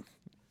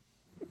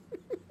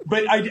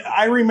 But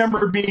I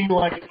remember being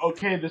like,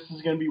 okay, this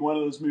is going to be one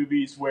of those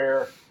movies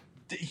where,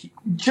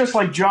 just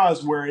like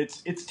Jaws, where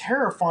it's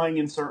terrifying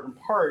in certain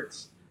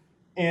parts,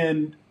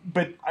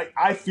 but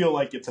I feel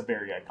like it's a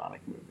very iconic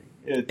movie.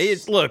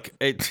 It's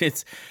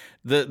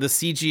the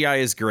CGI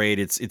is great.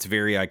 It's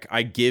very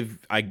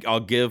I'll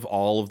give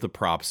all of the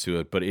props to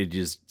it, but it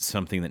is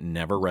something that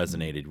never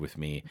resonated with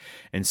me.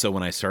 And so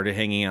when I started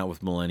hanging out with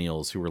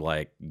millennials who were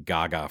like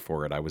gaga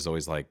for it, I was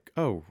always like,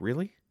 oh,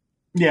 really?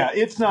 Yeah,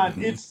 it's not.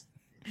 It's.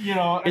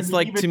 It's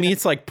like, to me,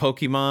 it's like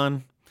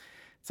Pokemon.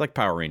 It's like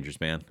Power Rangers,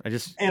 man.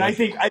 I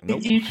think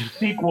each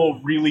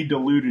sequel really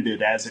diluted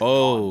it as it.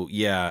 Oh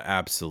yeah,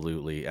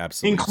 absolutely.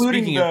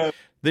 Including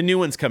the new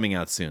one's coming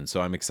out soon,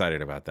 so I'm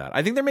excited about that.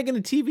 I think they're making a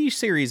TV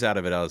series out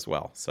of it as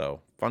well.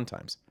 So fun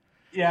times.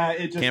 Yeah,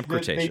 it just Camp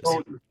Cretaceous.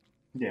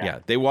 Yeah,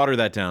 they water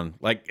that down.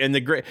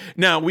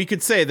 Now we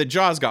could say that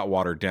Jaws got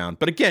watered down,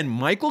 but again,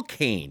 Michael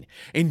Caine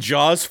in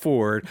Jaws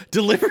Forward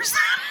delivers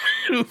that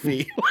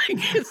movie.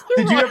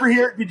 Did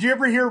you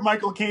ever hear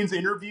Michael Caine's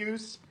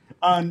interviews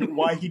on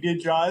why he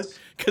did Jaws?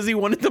 Because he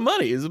wanted the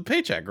money. It's a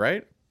paycheck,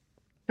 right?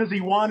 Because he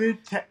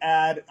wanted to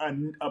add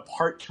a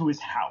part to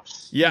his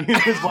house. Yeah.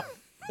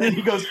 And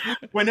he goes,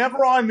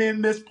 whenever I'm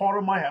in this part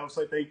of my house,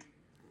 I think,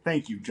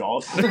 thank you,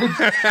 Jaws.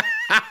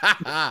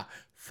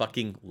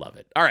 Fucking love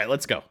it. All right,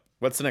 let's go.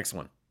 What's the next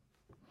one?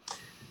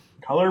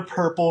 Color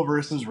Purple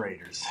versus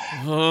Raiders.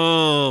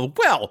 Oh,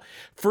 well,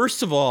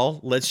 first of all,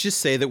 let's just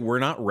say that we're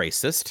not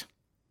racist.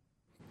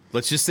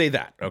 Let's just say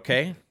that,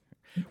 okay?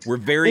 We're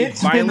very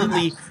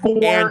violently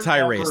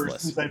anti-raceless.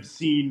 Since I've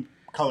seen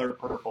Color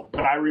Purple,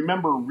 but I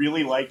remember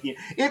really liking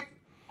it.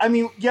 I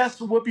mean, yes,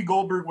 Whoopi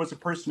Goldberg was a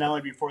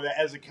personality before that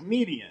as a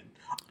comedian.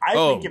 I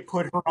think it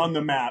put her on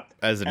the map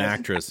as an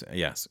actress.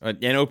 Yes, and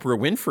Oprah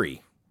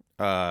Winfrey.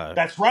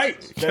 That's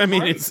right. I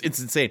mean, it's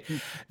insane.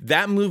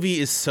 That movie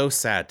is so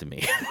sad to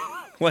me.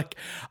 Like,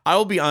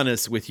 I'll be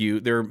honest with you.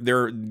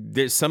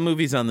 There's some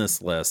movies on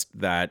this list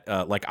that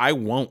like I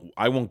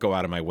won't go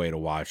out of my way to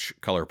watch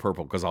Color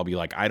Purple because I'll be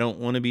like, I don't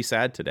want to be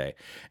sad today,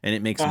 and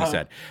it makes me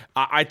sad.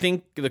 I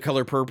think The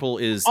Color Purple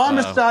is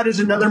Amistad is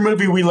another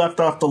movie we left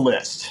off the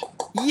list.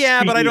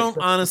 Yeah, but I don't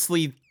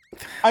honestly.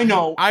 I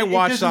know. I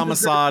watched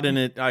Amistad,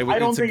 and I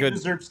don't think it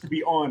deserves to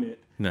be on it.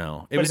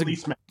 No,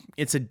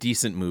 it's a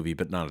decent movie,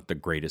 but not the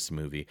greatest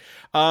movie.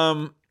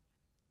 So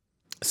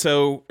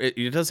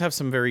it does have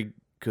some very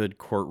good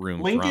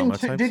courtroom drama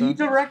type did stuff. He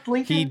direct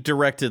Lincoln? He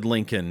directed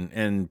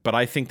Lincoln, but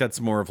I think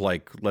that's more of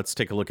like, let's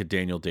take a look at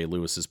Daniel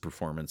Day-Lewis's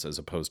performance as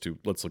opposed to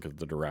let's look at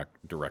the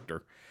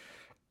director.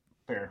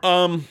 Fair.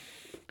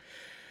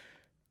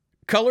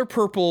 Color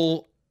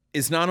Purple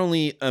is not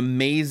only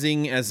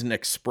amazing as an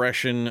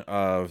expression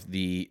of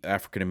the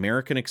African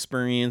American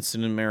experience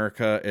in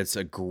America, it's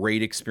a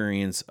great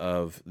experience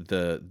of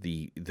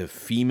the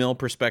female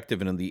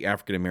perspective and the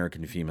African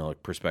American female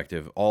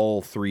perspective.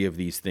 All three of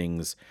these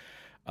things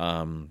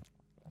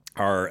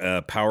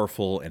are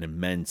powerful and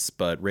immense,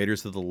 but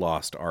Raiders of the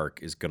Lost Ark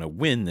is going to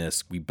win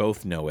this. We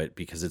both know it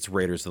because it's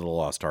Raiders of the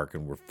Lost Ark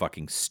and we're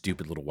fucking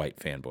stupid little white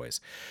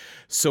fanboys.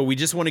 So we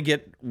just want to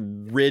get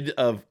rid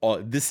of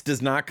this.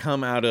 Does not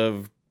come out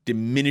of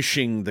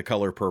diminishing The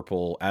Color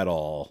Purple at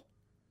all.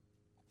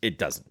 It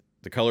doesn't.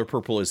 The Color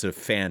Purple is a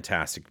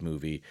fantastic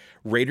movie.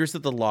 Raiders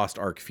of the Lost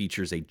Ark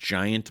features a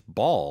giant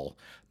ball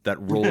that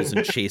rolls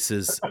and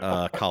chases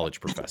a college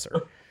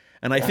professor.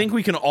 And I think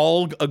we can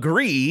all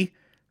agree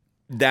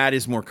that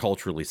is more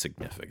culturally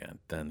significant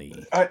than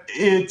the... I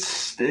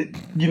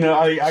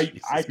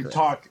could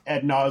talk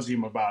ad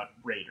nauseum about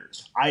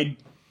Raiders.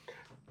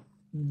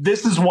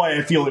 This is why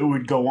I feel it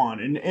would go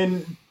on.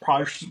 And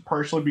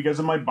partially because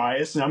of my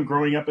bias. And I'm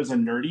growing up as a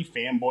nerdy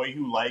fanboy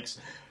who likes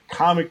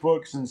comic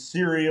books and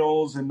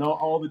serials and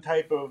all the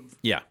type of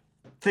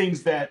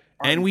things that...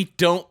 And we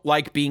don't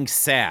like being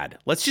sad.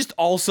 Let's just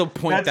also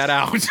point that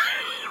out.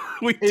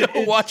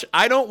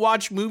 I don't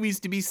watch movies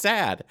to be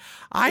sad.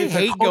 I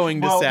hate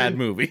going to sad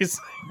movies.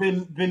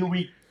 Then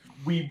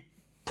we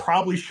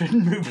probably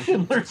shouldn't move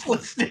Schindler's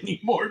List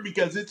anymore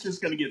because it's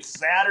just going to get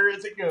sadder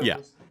as it goes.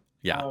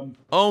 Yeah.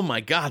 Oh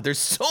my God, there's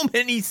so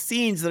many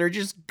scenes that are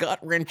just gut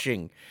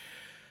wrenching.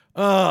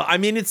 I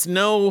mean, it's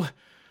no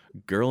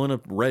girl in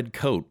a red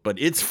coat, but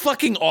it's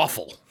fucking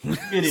awful.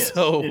 It is.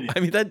 So it is.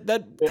 I mean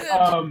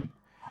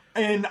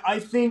and I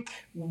think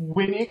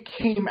when it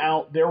came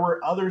out, there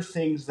were other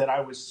things that I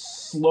was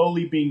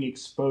slowly being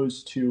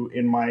exposed to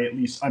in my at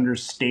least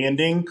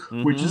understanding,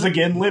 which is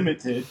again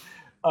limited,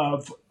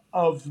 of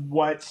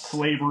what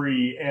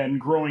slavery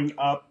and growing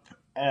up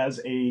as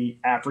a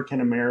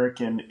African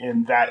American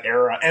in that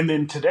era, and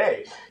then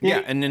today.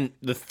 And then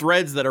the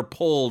threads that are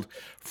pulled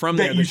from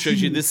there that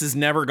shows you this has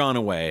never gone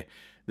away.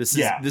 This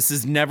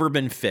has never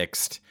been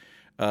fixed.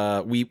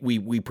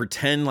 We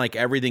pretend like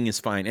everything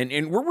is fine.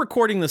 And we're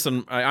recording this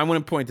on, I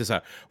want to point this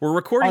out. We're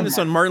recording this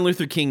on Martin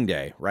Luther King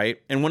Day,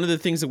 right? And one of the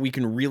things that we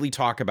can really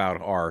talk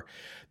about are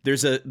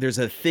there's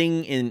a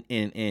thing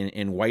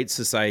in white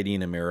society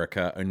in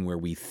America and where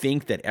we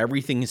think that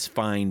everything is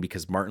fine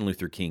because Martin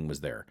Luther King was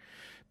there.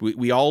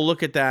 We all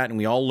look at that and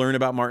we all learn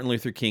about Martin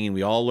Luther King and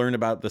we all learn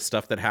about the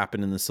stuff that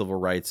happened in the civil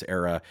rights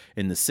era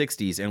in the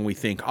 60s and we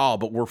think, oh,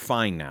 but we're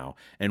fine now.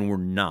 And we're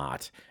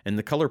not. And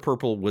The Color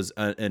Purple was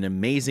an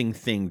amazing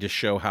thing to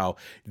show how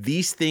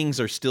these things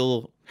are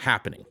still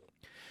happening.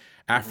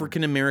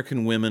 African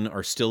American women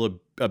are still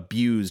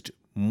abused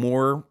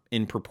more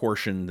in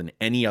proportion than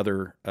any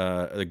other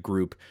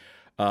group.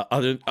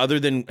 Other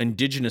than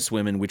indigenous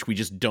women, which we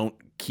just don't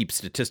keep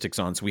statistics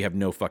on, so we have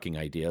no fucking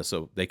idea.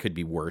 So they could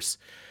be worse.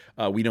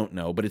 We don't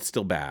know, but it's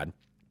still bad.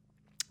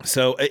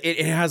 So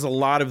it has a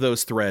lot of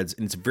those threads,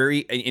 and it's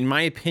very, in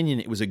my opinion,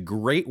 it was a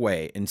great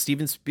way. And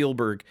Steven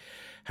Spielberg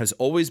has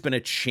always been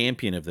a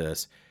champion of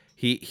this.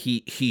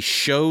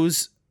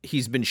 He's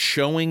been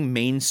showing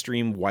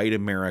mainstream white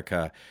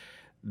America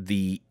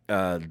the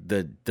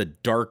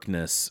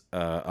darkness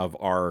of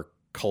our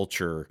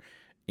culture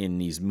in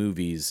these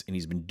movies, and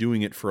he's been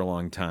doing it for a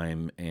long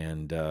time.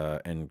 And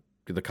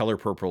The Color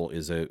Purple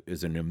is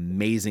an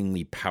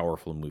amazingly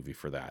powerful movie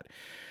for that.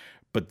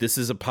 But this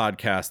is a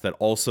podcast that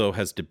also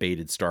has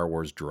debated Star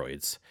Wars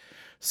droids.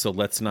 So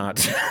let's not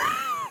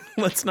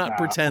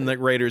pretend that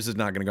Raiders is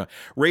not going to go.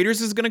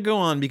 Raiders is going to go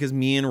on because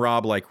me and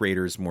Rob like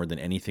Raiders more than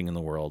anything in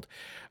the world.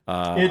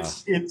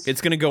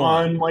 It's going to go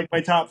on like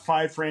my top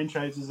 5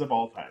 franchises of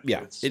all time.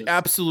 Yeah, it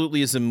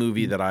absolutely is a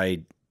movie that I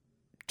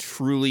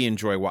truly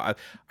enjoy. I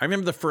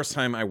remember the first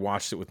time I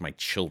watched it with my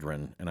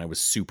children, and I was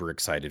super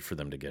excited for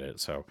them to get it.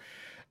 So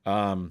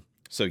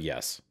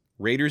yes,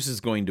 Raiders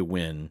is going to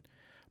win.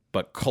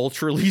 But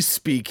culturally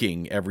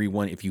speaking,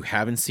 everyone, if you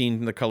haven't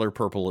seen The Color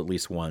Purple at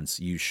least once,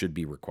 you should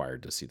be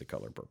required to see The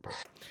Color Purple.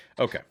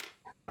 Okay.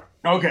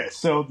 Okay,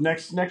 so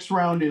next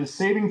round is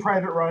Saving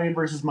Private Ryan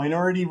versus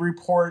Minority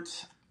Report.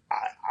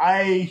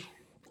 I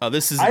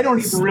This is. I don't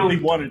even really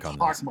want to on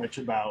talk this. much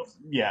about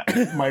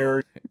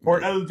Minority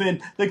Report, other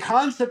than the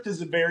concept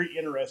is a very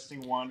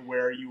interesting one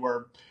where you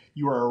are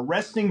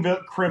arresting the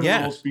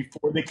criminals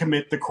before they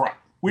commit the crime,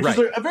 which is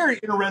a very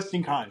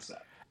interesting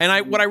concept.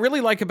 And what I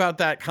really like about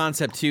that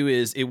concept too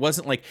is it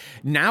wasn't like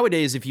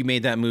nowadays if you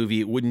made that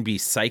movie, it wouldn't be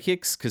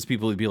psychics because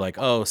people would be like,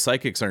 oh,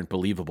 psychics aren't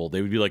believable.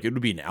 They would be like, it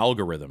would be an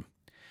algorithm.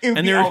 It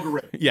would be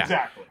algorithm. Yeah,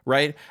 exactly.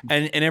 Right.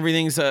 And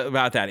everything's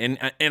about that.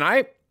 And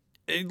I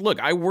look,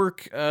 I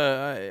work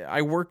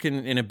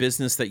in a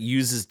business that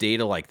uses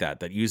data like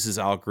that uses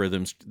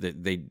algorithms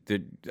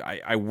that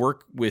I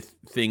work with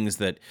things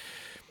that,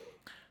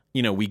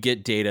 we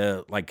get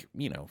data like,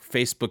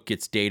 Facebook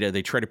gets data.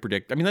 They try to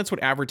predict. I mean, that's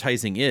what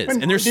advertising is.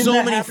 And there's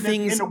so many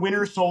things in a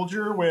Winter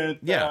Soldier with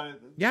we're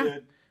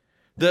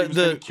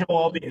going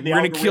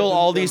to kill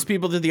all these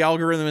people that the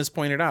algorithm has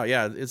pointed out.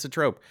 Yeah, it's a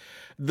trope.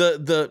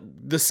 The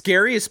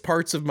scariest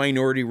parts of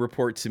Minority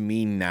Report to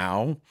me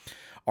now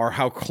are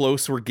how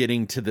close we're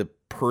getting to the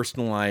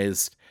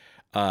personalized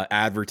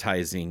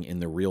advertising in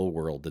the real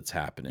world that's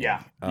happening.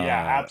 Yeah,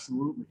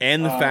 absolutely.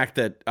 And the fact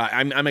that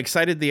I'm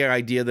excited the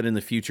idea that in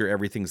the future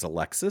everything's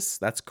Alexis.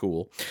 That's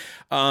cool.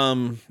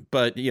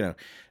 But no.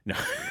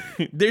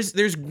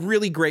 there's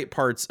really great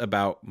parts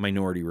about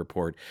Minority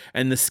Report,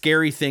 and the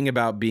scary thing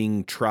about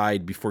being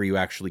tried before you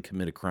actually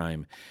commit a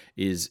crime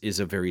is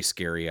a very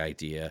scary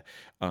idea.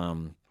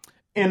 And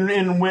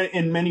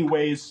in many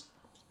ways,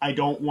 I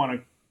don't want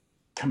to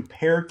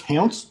compare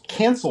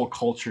cancel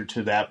culture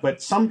to that,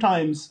 but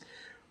sometimes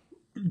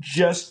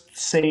just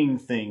saying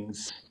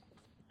things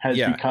has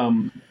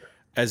become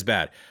as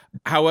bad.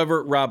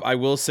 However, Rob, I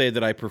will say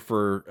that I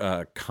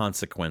prefer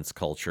consequence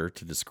culture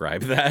to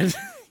describe that.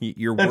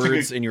 Your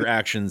words and your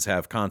actions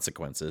have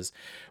consequences.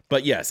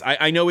 But yes,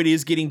 I know it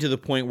is getting to the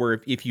point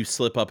where if you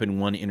slip up in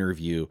one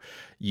interview,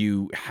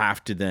 you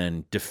have to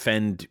then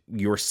defend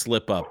your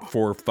slip up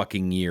for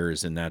fucking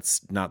years, and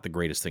that's not the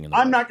greatest thing in the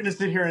world. I'm not going to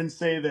sit here and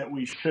say that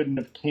we shouldn't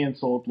have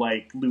canceled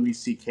like Louis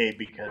C.K.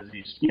 because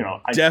he's,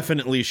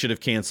 definitely should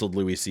have canceled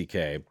Louis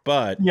C.K.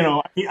 But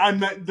I'm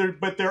not there.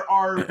 But there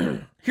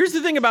are. Here's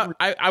the thing about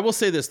I will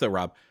say this though,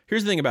 Rob.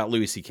 Here's the thing about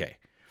Louis C.K.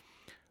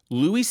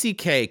 Louis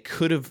C.K.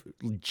 could have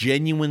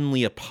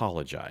genuinely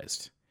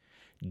apologized.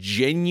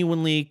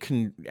 Genuinely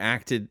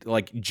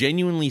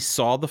genuinely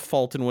saw the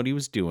fault in what he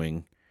was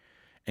doing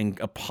and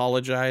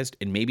apologized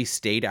and maybe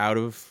stayed out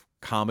of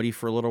comedy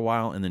for a little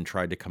while and then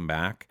tried to come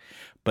back.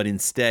 But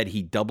instead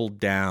he doubled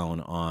down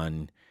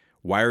on,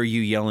 why are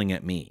you yelling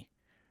at me?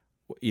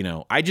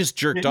 I just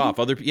jerked off.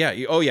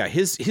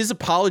 His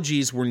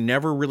apologies were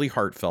never really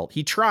heartfelt.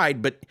 He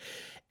tried, but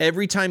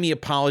every time he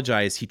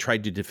apologized, he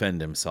tried to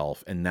defend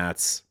himself, and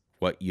that's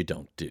what you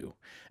don't do.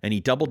 And he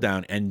doubled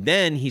down, and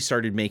then he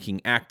started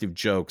making active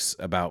jokes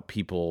about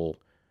people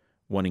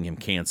wanting him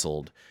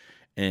canceled,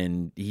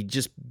 and he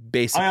just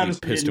basically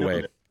pissed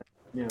away.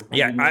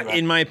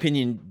 In my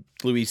opinion,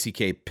 Louis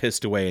C.K.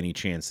 pissed away any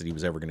chance that he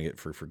was ever going to get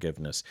for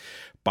forgiveness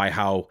by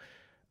how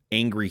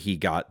angry he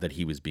got that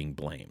he was being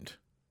blamed.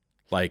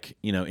 Like,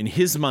 in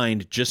his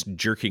mind, just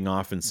jerking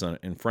off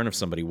in front of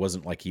somebody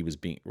wasn't like he was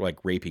being like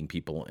raping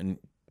people,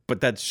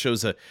 but that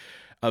shows an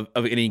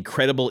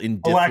incredible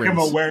indifference,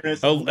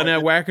 a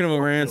lack of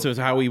awareness of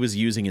how he was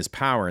using his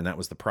power, and that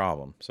was the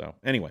problem. So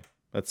anyway,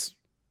 that's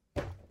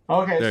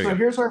okay. So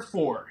here's our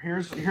four.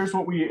 Here's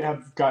what we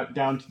have got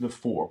down to the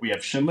four. We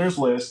have Schindler's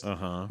List,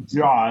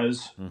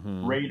 Jaws,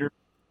 Raiders,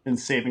 and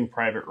Saving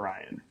Private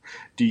Ryan.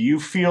 Do you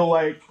feel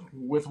like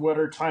with what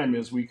our time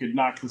is, we could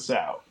knock this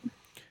out?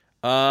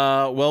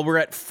 Well, we're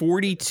at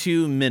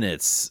 42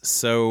 minutes,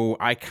 so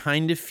I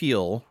kind of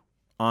feel,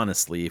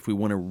 honestly, if we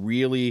want to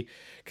really,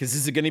 because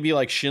is it going to be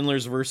like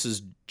Schindler's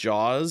versus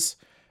Jaws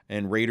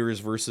and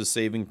Raiders versus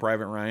Saving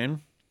Private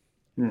Ryan?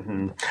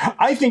 Mm-hmm.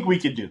 I think we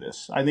could do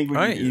this. I think we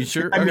can do you this.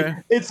 Sure? I okay.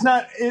 mean, it's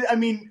not. I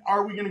mean,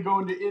 are we going to go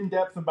into in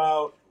depth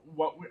about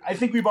what? I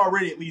think we've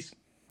already at least.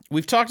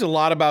 We've talked a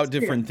lot about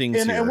different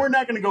things here, and we're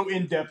not going to go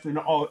in depth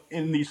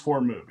in these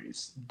four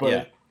movies, but.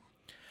 Yeah.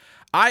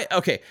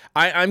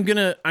 I'm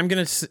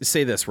gonna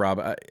say this, Rob.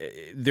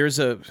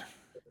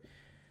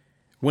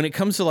 When it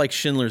comes to like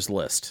Schindler's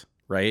List,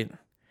 right?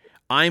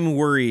 I'm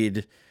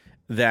worried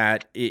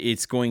that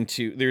it's going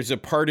to. There's a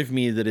part of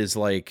me that is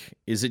like,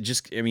 is it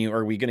just? I mean,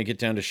 are we going to get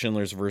down to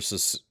Schindler's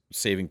versus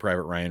Saving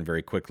Private Ryan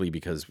very quickly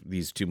because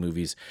these two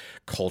movies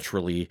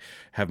culturally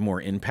have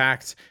more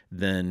impact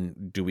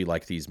than do we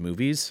like these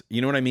movies?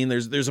 You know what I mean?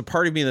 There's a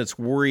part of me that's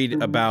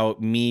worried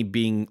about me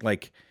being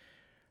like.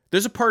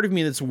 There's a part of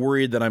me that's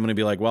worried that I'm going to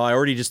be like, well, I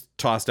already just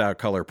tossed out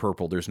Color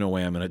Purple. There's no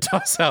way I'm going to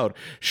toss out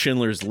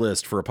Schindler's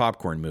List for a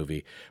popcorn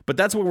movie. But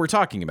that's what we're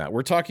talking about.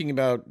 We're talking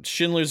about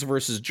Schindler's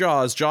versus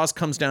Jaws. Jaws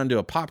comes down to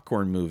a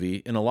popcorn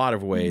movie in a lot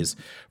of ways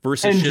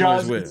versus and Schindler's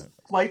Jaws List.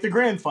 Is like the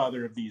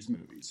grandfather of these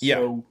movies. Yeah.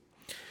 So.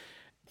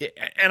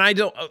 And I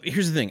don't.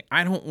 Here's the thing.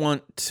 I don't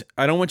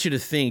want you to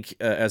think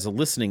as a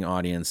listening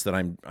audience that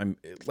I'm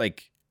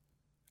like.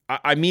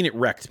 I mean it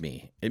wrecked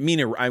me.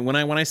 When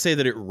I say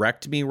that it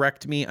wrecked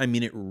me, I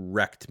mean it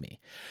wrecked me.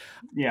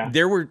 Yeah.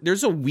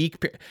 There's a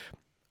week.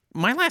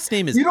 My last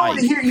name is you don't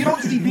Ike. you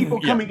don't see people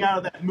coming out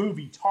of that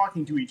movie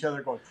talking to each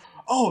other going,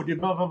 oh,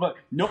 blah, blah, blah.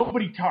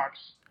 Nobody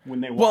talks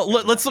when they walk.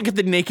 Well, let's look at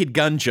the Naked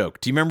Gun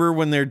joke. Do you remember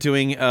when they're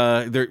doing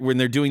they're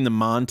doing the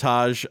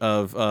montage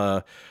of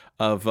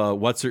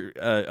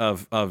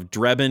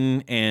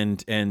Drebin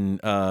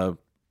and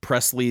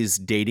Presley's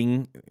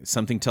dating?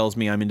 Something tells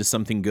me I'm into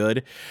something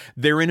good.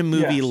 They're in a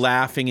movie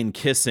laughing and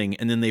kissing,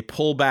 and then they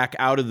pull back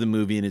out of the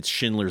movie and it's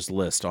Schindler's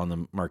List on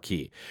the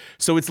marquee.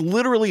 So it's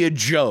literally a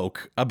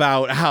joke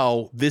about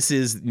how this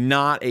is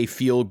not a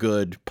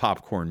feel-good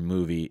popcorn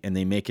movie, and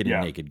they make it a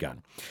Naked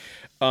Gun.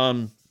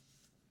 When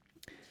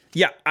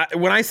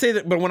I say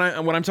that, but what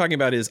I'm talking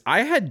about is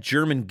I had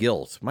German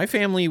guilt. My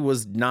family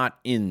was not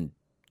in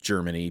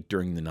Germany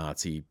during the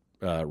Nazi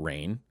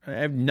reign. I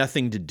have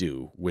nothing to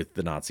do with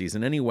the Nazis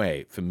in any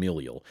way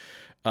familial.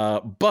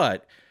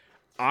 But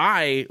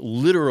I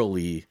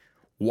literally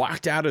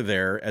walked out of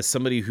there as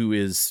somebody who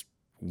is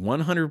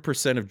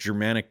 100% of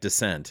Germanic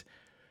descent,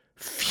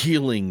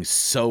 feeling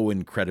so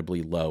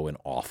incredibly low and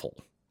awful.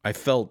 I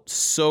felt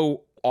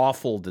so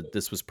awful that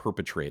this was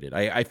perpetrated.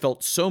 I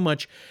felt so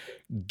much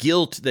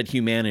guilt that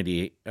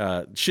humanity,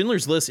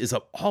 Schindler's List is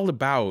all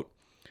about,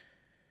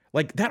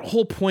 like, that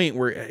whole point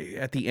where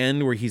at the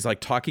end where he's like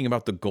talking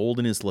about the gold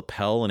in his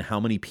lapel and how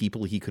many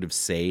people he could have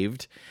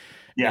saved.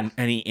 Yeah.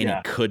 And he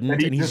couldn't.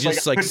 And he's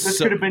just like this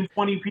could have been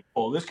 20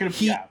 people. This could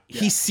have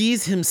He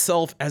sees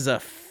himself as a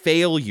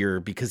failure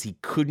because he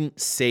couldn't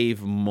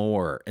save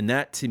more. And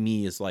that to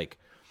me is like,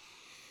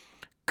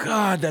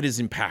 God, that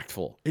is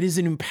impactful. It is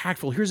an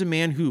impactful. Here's a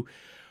man who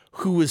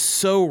was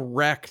so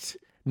wrecked,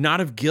 not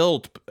of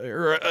guilt,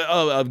 or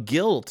of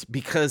guilt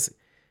because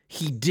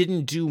he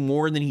didn't do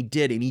more than he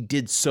did, and he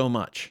did so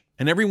much.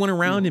 And everyone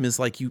around him is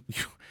like, you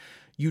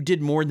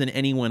did more than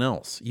anyone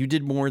else. You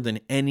did more than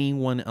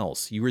anyone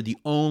else. You were the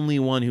only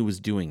one who was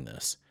doing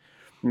this.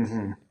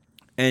 Mm-hmm.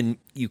 And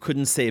you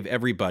couldn't save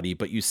everybody,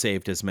 but you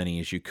saved as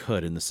many as you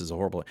could. And this is a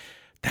horrible...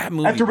 That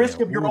movie... At the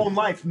risk of your own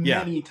life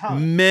many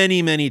times.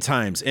 Many, many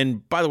times.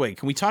 And by the way,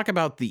 can we talk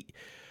about the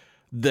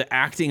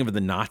acting of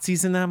the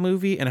Nazis in that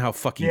movie and how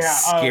fucking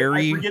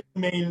scary... I forget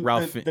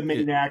the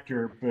main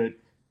actor, but...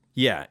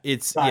 Yeah,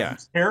 it's...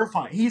 He's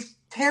terrifying. He's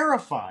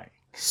terrifying.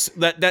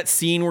 That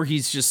scene where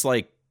he's just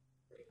like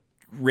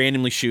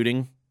randomly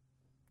shooting,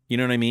 you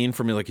know what I mean?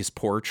 From like his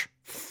porch.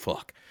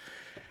 Fuck.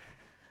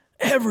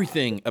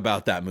 Everything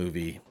about that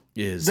movie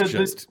is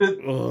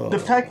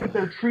the fact that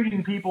they're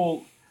treating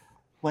people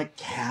like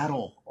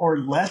cattle or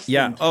less.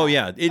 Yeah. Than cattle. Oh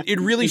yeah. It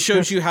really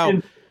shows you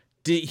how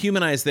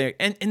dehumanized they are.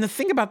 And the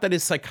thing about that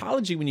is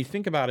psychology. When you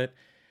think about it,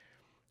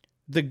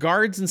 the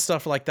guards and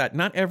stuff like that,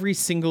 not every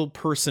single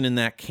person in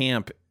that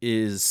camp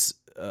is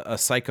a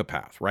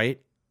psychopath,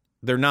 right?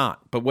 They're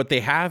not. But what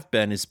they have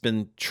been is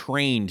been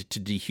trained to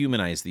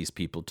dehumanize these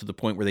people to the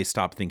point where they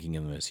stop thinking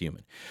of them as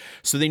human.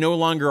 So they no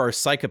longer are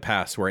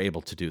psychopaths who are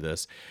able to do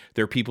this.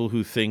 They're people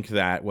who think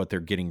that what they're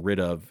getting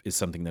rid of is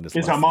something that is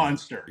a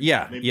monster.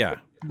 Yeah,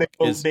 and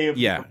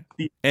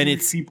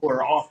it's people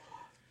are off.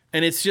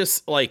 And it's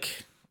just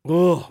like,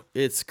 oh,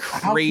 it's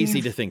crazy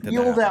to think that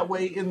feel that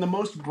way in the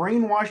most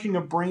brainwashing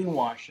of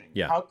brainwashing.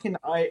 Yeah. How can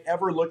I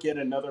ever look at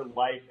another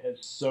life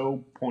as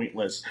so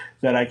pointless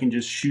that I can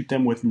just shoot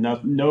them with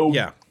no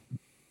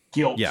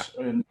guilt? Yeah.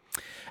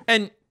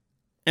 And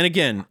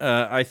again,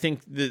 I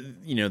think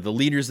the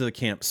leaders of the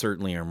camp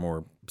certainly are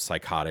more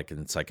psychotic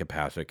and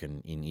psychopathic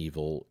and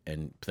evil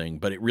and thing,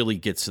 but it really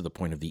gets to the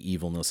point of the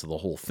evilness of the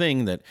whole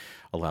thing that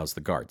allows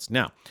the guards.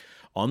 Now,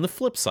 on the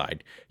flip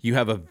side, you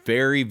have a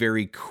very,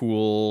 very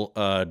cool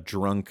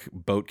drunk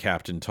boat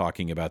captain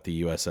talking about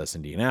the USS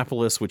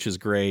Indianapolis, which is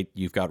great.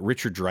 You've got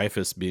Richard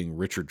Dreyfuss being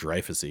Richard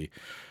Dreyfussy,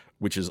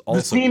 which is also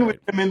the scene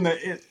great.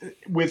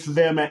 with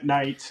them at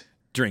night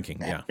drinking.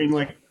 Yeah,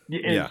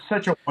 it's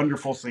such a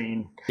wonderful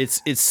scene.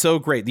 It's so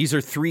great. These are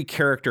three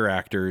character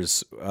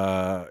actors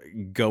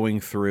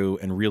going through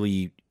and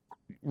really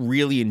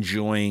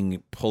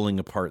enjoying pulling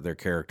apart their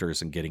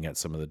characters and getting at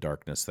some of the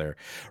darkness there.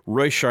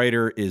 Roy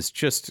Scheider is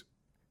just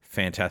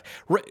fantastic.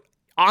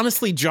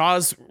 Honestly,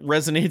 Jaws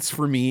resonates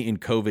for me in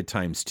COVID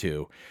times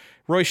too.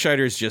 Roy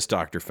Scheider is just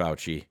Dr.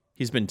 Fauci.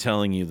 He's been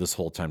telling you this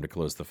whole time to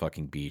close the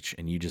fucking beach,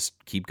 and you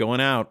just keep going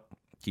out,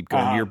 keep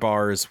going to your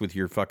bars with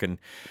your fucking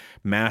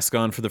mask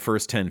on for the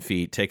first 10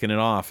 feet, taking it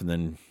off, and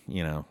then,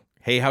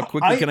 hey, how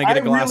quickly can I get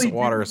a glass of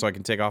water so I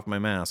can take off my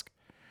mask?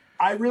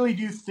 I really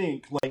do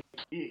think like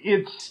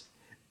it's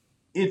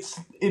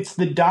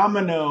the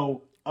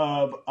domino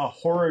of a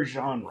horror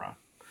genre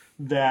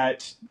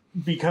that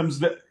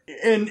becomes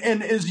and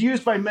is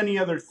used by many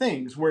other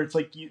things where it's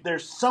like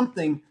there's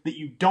something that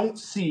you don't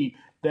see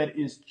that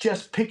is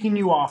just picking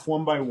you off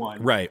one by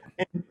one. Right.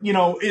 And,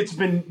 it's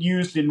been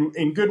used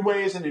in good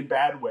ways and in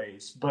bad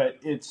ways, but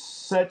it's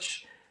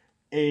such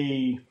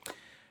a...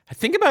 I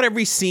think about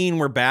every scene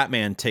where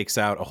Batman takes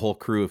out a whole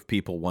crew of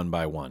people one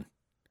by one.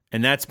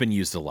 And that's been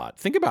used a lot.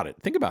 Think about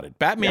it.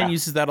 Batman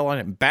uses that a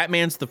lot.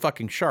 Batman's the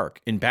fucking shark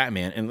in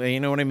Batman, and you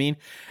know what I mean?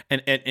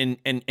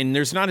 And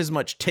there's not as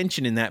much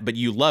tension in that, but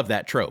you love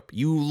that trope.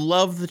 You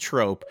love the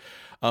trope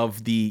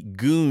of the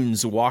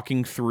goons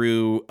walking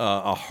through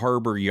a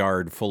harbor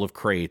yard full of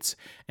crates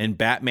and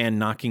Batman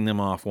knocking them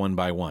off one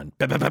by one.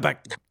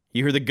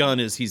 You hear the gun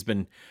as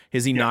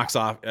he knocks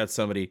off at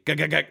somebody.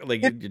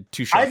 Like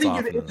 2 shots off.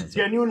 I think it's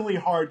genuinely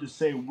hard to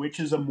say which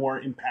is a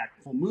more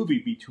impactful movie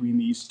between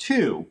these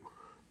two.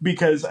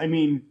 Because, I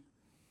mean,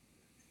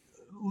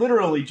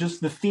 literally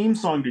just the theme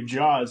song to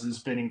Jaws has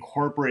been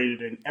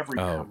incorporated in every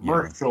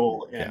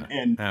commercial.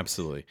 And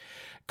absolutely.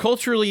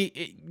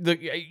 Culturally,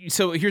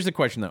 so here's the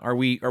question, though. Are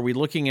we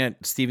looking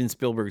at Steven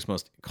Spielberg's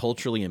most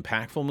culturally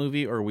impactful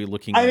movie, or are we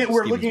looking at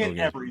we're looking at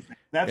everything.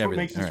 That's what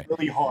makes this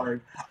really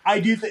hard.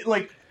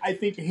 I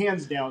think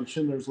hands down,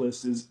 Schindler's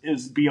List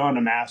is beyond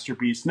a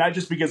masterpiece, not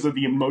just because of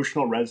the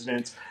emotional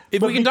resonance.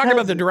 If we can talk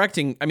about the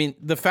directing, I mean,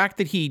 the fact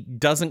that he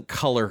doesn't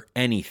color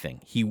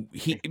anything.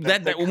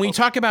 When we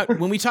talk about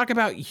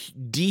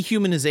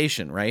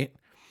dehumanization, right?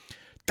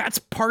 That's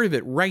part of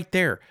it right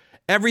there.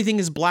 Everything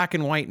is black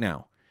and white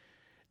now.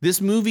 This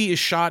movie is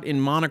shot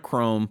in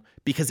monochrome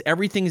because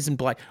everything is in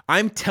black.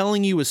 I'm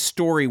telling you a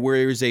story where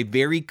there's a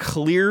very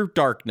clear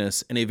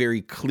darkness and a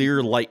very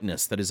clear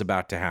lightness that is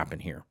about to happen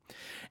here.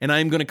 And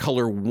I'm going to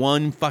color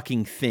one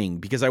fucking thing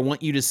because I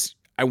want you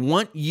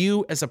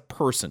as a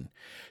person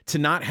to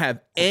not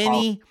have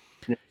any...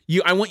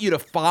 I want you to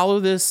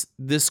follow this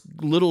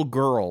little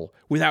girl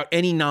without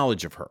any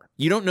knowledge of her.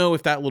 You don't know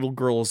if that little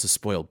girl is a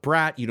spoiled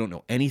brat. You don't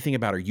know anything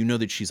about her. You know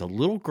that she's a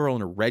little girl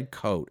in a red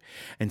coat,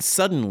 and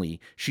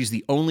suddenly she's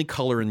the only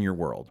color in your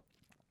world.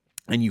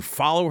 And you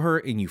follow her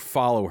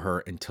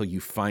until you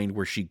find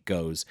where she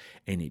goes,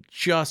 and it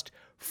just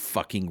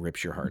fucking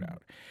rips your heart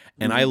out.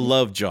 And I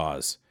love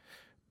Jaws,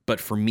 but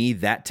for me,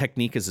 that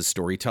technique as a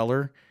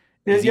storyteller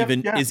is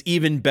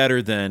even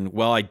better than,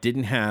 well, I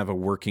didn't have a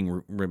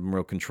working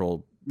remote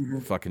control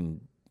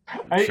fucking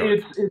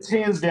it's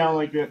hands down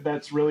like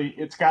that's really,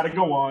 it's got to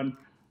go on.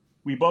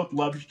 We both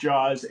loved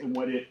Jaws and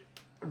what it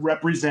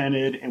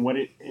represented and what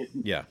it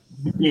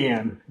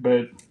began,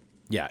 but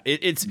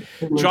it's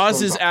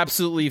Jaws is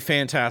absolutely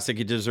fantastic.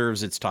 It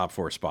deserves its top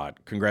 4 spot.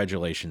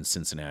 Congratulations,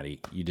 Cincinnati,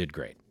 you did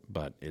great,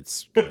 but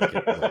it's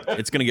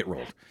gonna get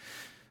rolled.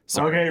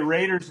 Sorry. Okay,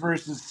 Raiders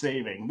versus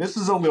Saving. This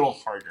is a little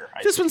harder.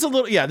 This one's a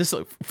little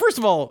first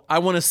of all, I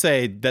want to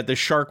say that the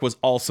shark was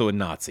also a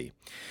Nazi.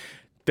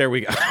 There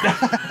we go.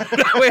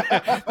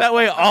 that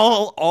way,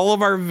 all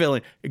of our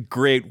villain,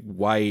 great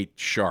white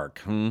shark.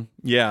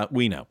 Yeah,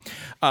 we know.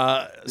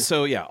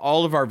 So yeah,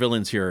 all of our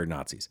villains here are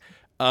Nazis.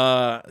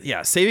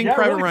 Saving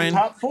Private Ryan.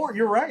 Top 4.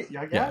 You're right.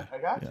 I got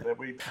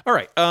you. All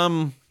right.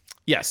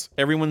 Yes,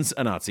 everyone's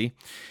a Nazi.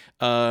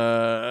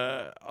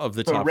 Of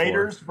the top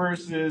Raiders 4.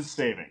 versus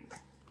Saving.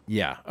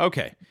 Yeah.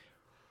 Okay.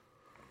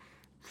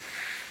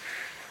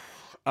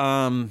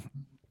 The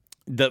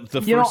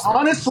first.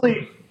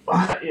 Honestly,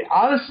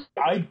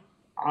 I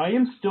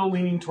am still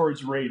leaning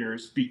towards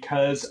Raiders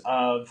because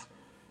of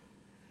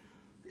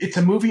it's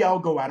a movie I'll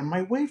go out of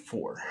my way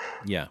for.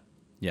 Yeah.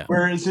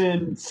 Whereas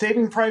in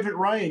Saving Private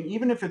Ryan,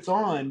 even if it's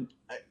on,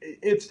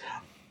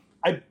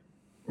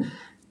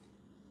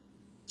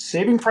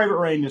 Saving Private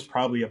Ryan is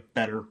probably a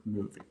better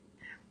movie,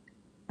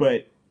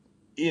 but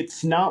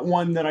it's not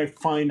one that I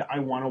find I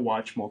want to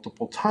watch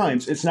multiple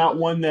times. It's not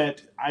one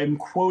that I'm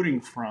quoting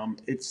from.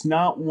 It's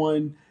not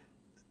one.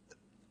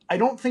 I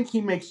don't think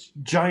he makes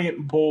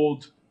giant,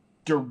 bold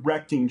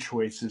directing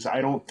choices.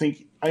 I don't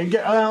think. I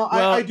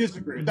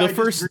disagree.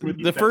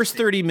 The first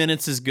 30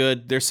 minutes is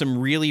good. There's some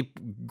really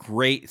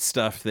great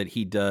stuff that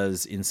he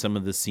does in some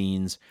of the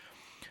scenes,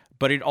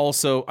 but it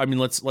also, I mean,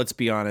 let's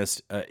be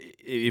honest.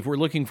 If we're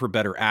looking for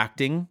better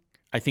acting,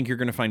 I think you're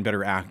going to find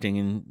better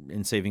acting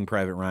in Saving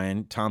Private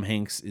Ryan. Tom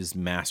Hanks is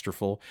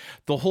masterful.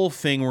 The whole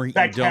thing where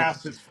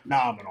cast is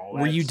phenomenal.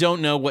 Where you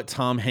don't know what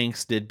Tom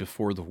Hanks did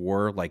before the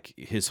war, like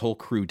his whole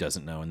crew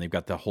doesn't know, and they've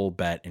got the whole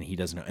bet, and he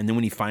doesn't know. And then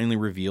when he finally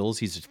reveals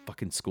he's a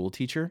fucking school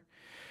teacher,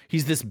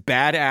 he's this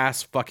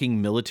badass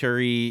fucking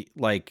military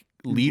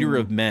leader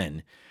of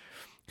men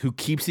who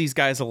keeps these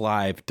guys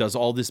alive, does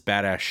all this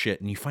badass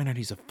shit, and you find out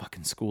he's a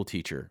fucking school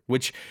teacher,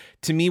 which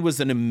to me was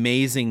an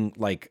amazing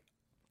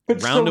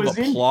round of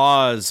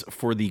applause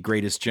for the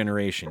greatest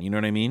generation. You know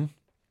what I mean?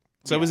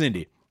 So was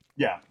Indy.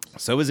 Yeah.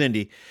 So was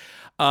Indy.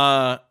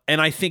 And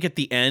I think at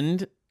the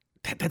end,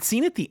 that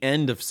scene at the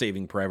end of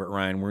Saving Private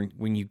Ryan,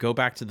 when you go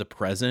back to the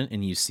present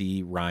and you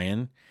see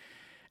Ryan,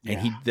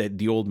 and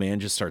the old man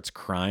just starts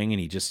crying, and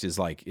he just is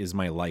like, "Is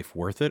my life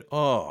worth it?"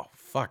 Oh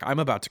fuck, I'm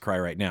about to cry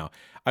right now.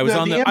 I was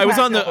on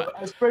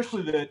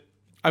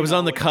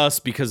the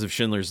cusp because of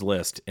Schindler's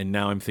List, and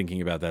now I'm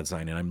thinking about that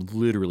sign, and I'm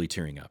literally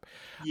tearing up.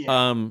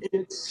 Yeah,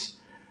 it's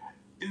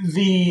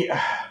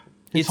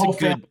whole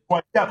family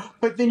wiped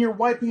out, but then you're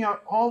wiping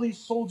out all these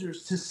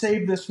soldiers to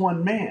save this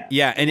one man.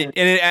 Yeah, and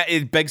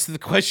it begs the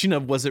question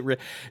of, was it?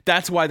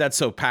 That's why that's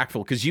so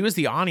impactful, because you as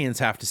the audience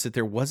have to sit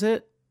there. Was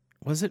it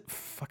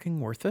fucking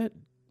worth it?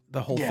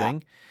 The whole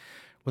thing.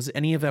 Was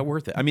any of that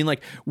worth it? I mean,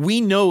 like, we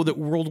know that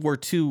World War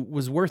II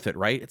was worth it,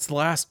 right?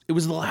 It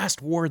was the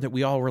last war that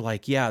we all were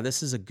like, yeah,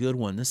 this is a good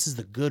one. This is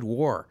the good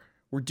war.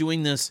 We're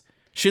doing this.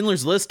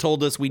 Schindler's List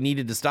told us we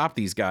needed to stop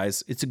these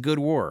guys. It's a good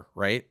war,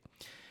 right?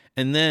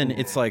 And then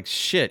it's like,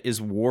 shit, is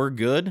war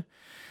good?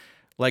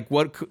 Like,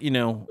 what,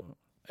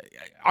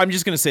 I'm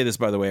just going to say this,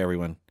 by the way,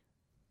 everyone.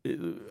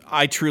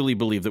 I truly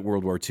believe that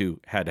World War II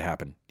had to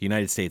happen. The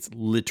United States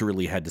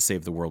literally had to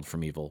save the world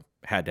from evil.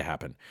 Had to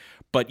happen.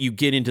 But you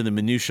get into the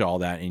minutia, all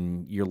that,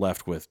 and you're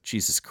left with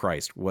Jesus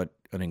Christ. What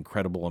an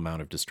incredible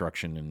amount of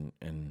destruction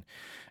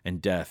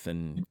and death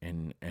and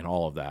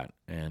all of that.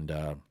 And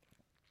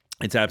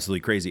it's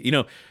absolutely crazy.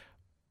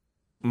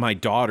 My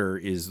daughter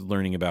is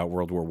learning about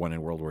World War I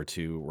and World War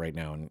II right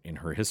now in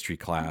her history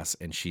class,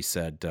 and she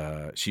said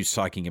she's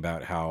talking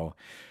about how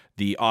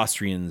the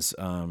Austrians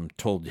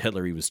told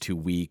Hitler he was too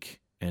weak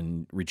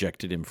and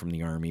rejected him from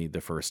the army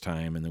the first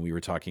time, and then we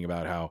were talking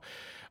about how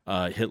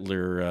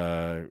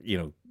Hitler,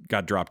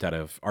 got dropped out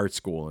of art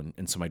school.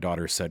 And so my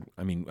daughter said,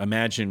 I mean,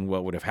 imagine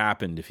what would have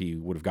happened if he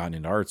would have gotten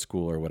into art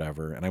school or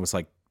whatever. And I was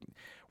like,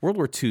 World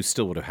War II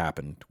still would have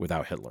happened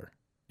without Hitler.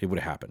 It would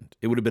have happened.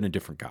 It would have been a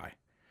different guy.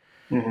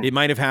 Mm-hmm. It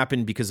might have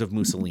happened because of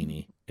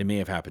Mussolini. It may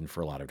have happened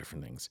for a lot of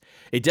different things.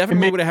 It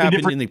definitely would have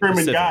happened in the German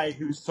Pacific. Guy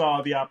who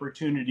saw the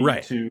opportunity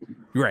to.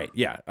 Right.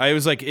 Yeah. I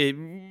was like,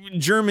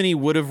 Germany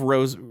would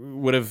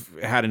have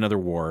had another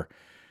war.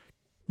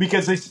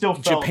 Because they still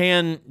felt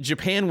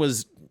Japan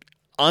was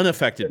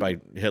unaffected by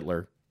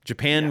Hitler.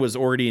 Japan was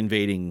already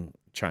invading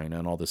China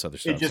and all this other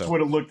stuff. It just would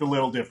have looked a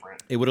little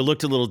different. It would have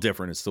looked a little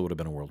different. It still would have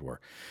been a world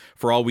war.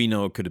 For all we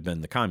know, it could have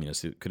been the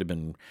communists. It could have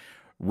been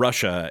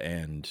Russia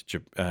and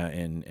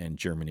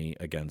Germany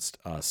against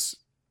us.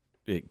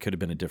 It could have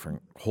been a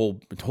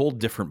whole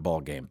different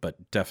ball game.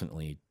 But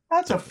definitely,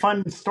 that's a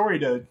fun story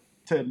to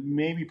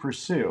maybe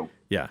pursue.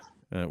 Yeah,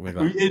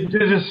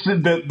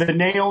 the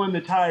nail in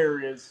the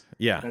tire is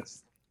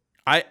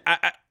I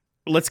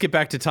let's get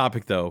back to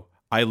topic though.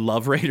 I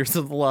love Raiders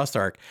of the Lost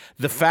Ark.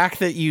 The fact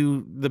that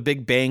the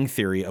Big Bang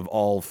Theory of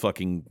all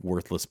fucking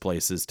worthless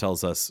places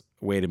tells us,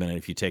 wait a minute,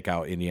 if you take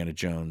out Indiana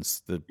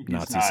Jones, the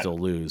Nazis still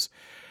lose.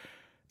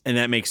 And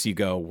that makes you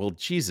go, well,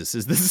 Jesus,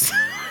 is this,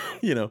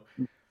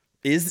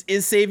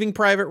 is Saving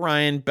Private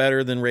Ryan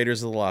better than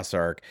Raiders of the Lost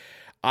Ark?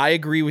 I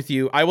agree with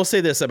you. I will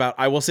say this about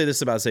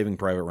Saving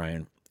Private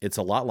Ryan. It's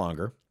a lot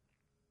longer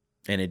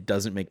and it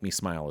doesn't make me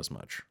smile as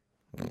much.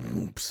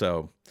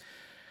 So,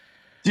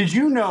 did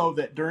you know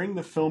that during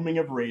the filming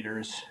of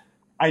Raiders,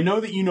 I know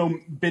that you know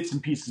bits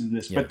and pieces of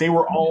this, but they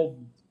were all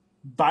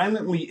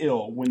violently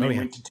ill when they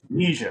went to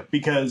Tunisia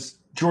because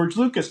George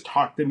Lucas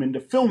talked them into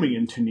filming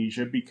in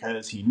Tunisia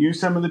because he knew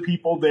some of the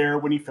people there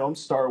when he filmed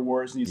Star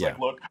Wars. And he's like,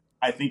 look,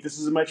 I think this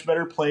is a much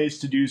better place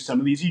to do some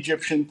of these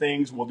Egyptian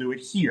things. We'll do it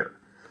here.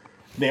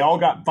 They all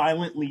got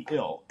violently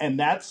ill. And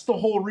that's the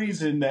whole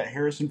reason that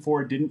Harrison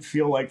Ford didn't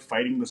feel like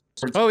fighting the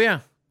swords. Oh, yeah.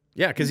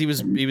 Yeah, because he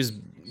was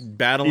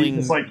battling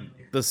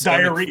the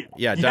diarrhea.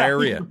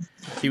 Diarrhea.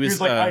 He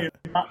was like, I am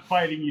not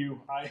fighting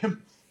you. I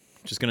am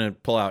just going to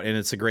pull out. And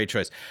it's a great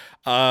choice.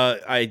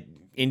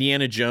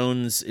 Indiana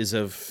Jones is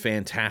a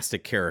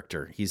fantastic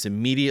character. He's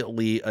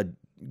immediately a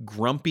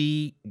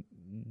grumpy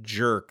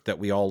jerk that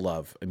we all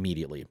love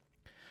immediately.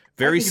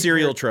 Very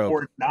serial trope.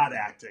 Or not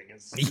acting.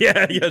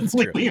 Yeah, it's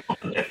true.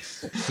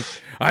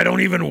 I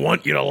don't even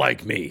want you to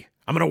like me.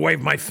 I'm going to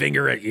wave my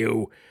finger at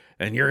you,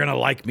 and you're going to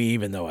like me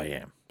even though I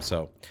am.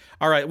 So,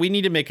 all right, we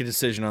need to make a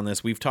decision on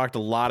this. We've talked a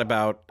lot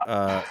about...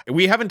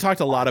 we haven't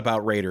talked a lot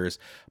about Raiders,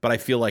 but I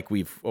feel like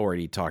we've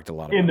already talked a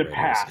lot about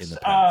Raiders in the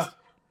past.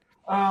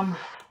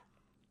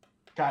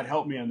 God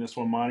help me on this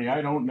one, Monty.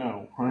 I don't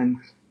know.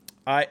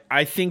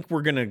 I think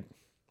we're gonna.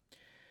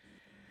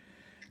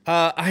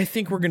 I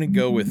think we're gonna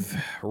go with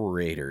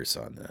Raiders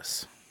on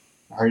this.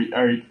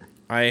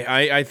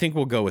 I think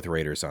we'll go with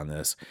Raiders on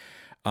this.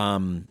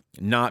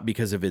 Not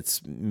because of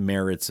its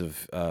merits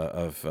of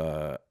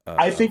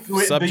I think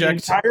subject. The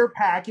entire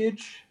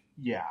package.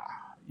 Yeah.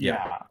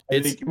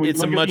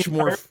 It's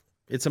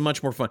a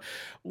much more fun.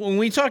 When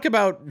we talk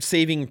about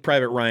Saving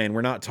Private Ryan,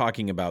 we're not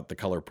talking about The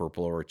Color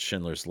Purple or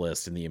Schindler's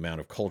List and the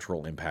amount of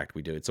cultural impact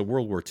we do. It's a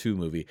World War II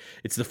movie.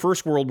 It's the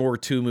first World War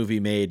II movie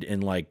made in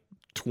like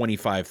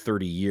 25,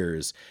 30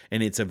 years.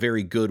 And it's a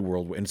very good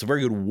it's a very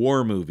good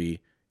war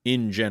movie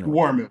in general.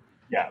 War movie,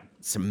 yeah.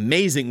 It's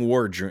amazing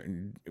war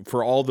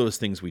for all those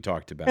things we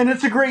talked about. And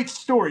it's a great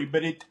story,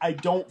 but I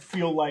don't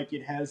feel like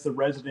it has the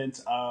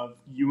resonance of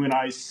you and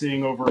I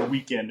sitting over a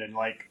weekend and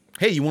like,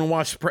 hey, you want to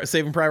watch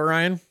Saving Private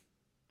Ryan?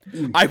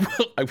 I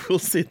will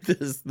say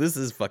this. This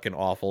is fucking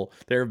awful.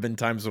 There have been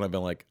times when I've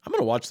been like, I'm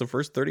going to watch the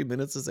first 30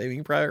 minutes of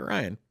Saving Private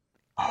Ryan.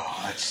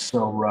 Oh, that's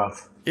so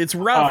rough. It's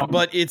rough,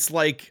 but it's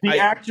like... The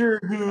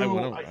actor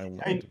who...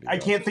 I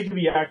can't think of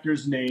the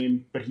actor's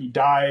name, but he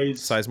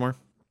dies... Sizemore?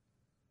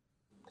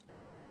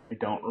 I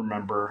don't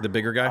remember. The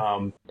bigger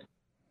guy?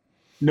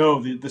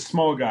 No, the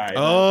small guy.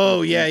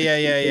 Oh, yeah.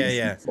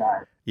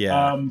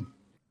 Yeah.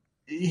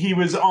 He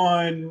was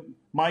on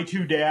My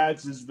Two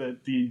Dads is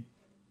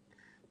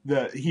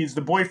he's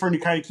the boyfriend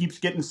who kind of keeps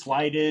getting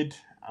slighted.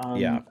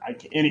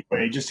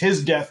 Anyway, just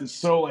his death is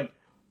so like,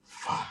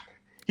 fuck.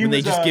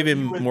 They just give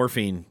him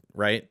morphine,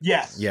 right?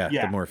 Yes. Yeah,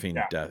 the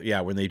morphine death.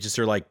 Yeah, when they just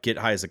are like, get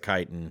high as a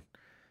kite and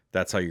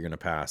that's how you're going to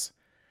pass.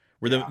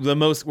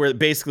 Where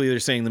basically they're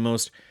saying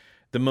the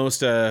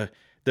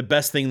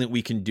best thing that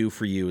we can do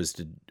for you is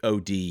to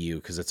OD you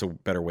because it's a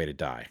better way to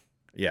die.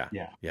 Yeah.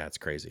 It's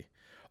crazy.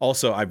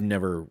 Also, I've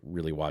never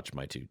really watched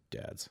My Two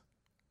Dads.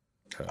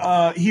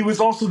 He was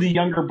also the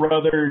younger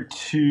brother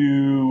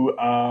to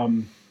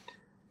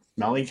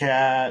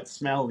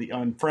Smelly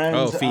on Friends.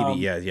 Oh, Phoebe.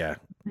 Yeah.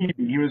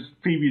 He was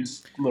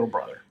Phoebe's little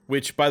brother.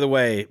 Which, by the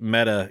way,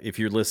 Meta, if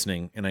you're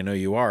listening, and I know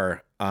you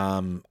are,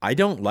 I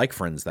don't like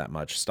Friends that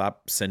much.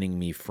 Stop sending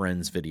me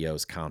Friends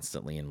videos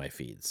constantly in my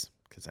feeds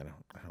because I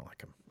don't like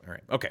them. All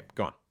right, okay,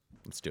 go on.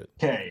 Let's do it.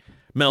 Okay,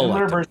 Mel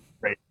liked them.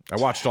 I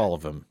watched all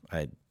of them.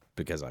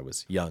 Because I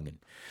was young and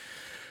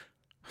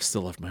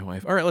still loved my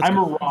wife. All right, let's I'm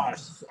go. a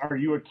Ross. Are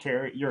you a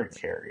Carrie? You're a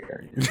Carrie,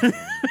 are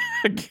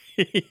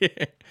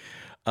you?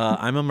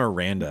 I'm a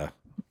Miranda.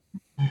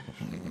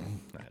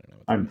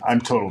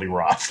 I'm totally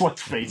Ross.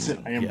 Let's face it,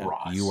 I am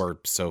Ross. You are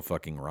so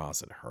fucking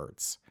Ross. It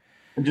hurts.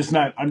 I'm just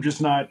not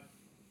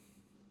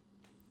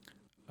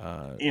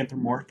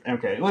anthropomorphic.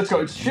 Okay, let's go.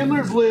 It's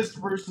Schindler's List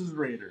versus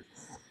Raiders.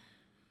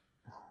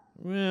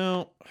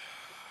 Well,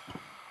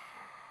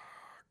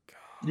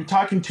 you're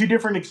talking two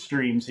different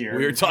extremes here.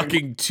 We're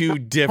talking two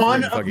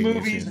different fun of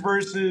movies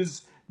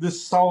versus the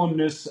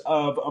solemnness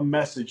of a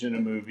message in a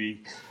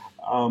movie.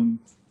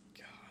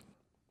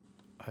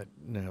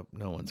 No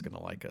one's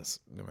gonna like us,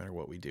 no matter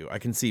what we do. I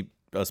can see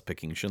us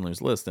picking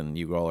Schindler's List, and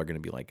you all are gonna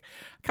be like,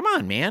 "Come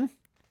on, man."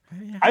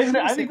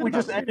 I think we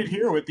just ended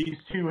here with these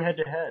two head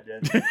to head.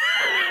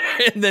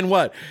 And then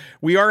what?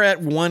 We are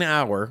at 1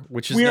 hour,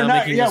 which is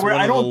making this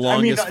one of the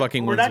longest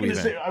fucking ones we've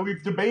had.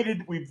 We've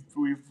debated. We've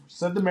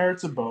said the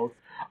merits of both.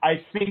 I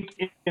think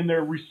in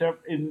their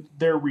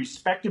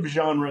respective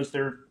genres,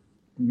 they're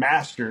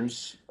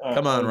masters.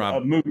 Come on, Rob.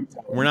 Of movie.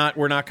 We're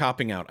not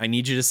copping out. I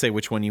need you to say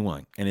which one you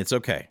want, and it's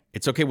okay.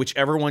 It's okay,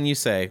 whichever one you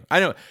say. I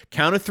know.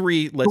 Count of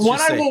three. Let's. The one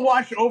I will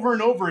watch over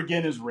and over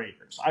again is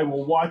Raiders. I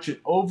will watch it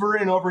over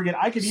and over again.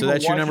 I could. So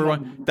that's your number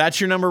one.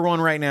 That's your number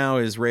one right now.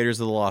 Is Raiders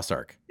of the Lost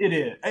Ark. It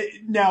is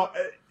now.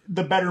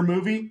 The better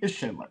movie is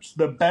Schindler's.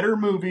 The better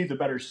movie, the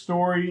better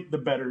story, the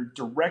better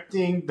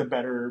directing, the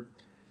better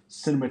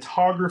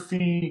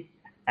cinematography,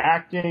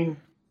 acting.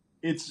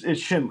 It's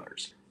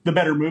Schindler's. The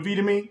better movie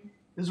to me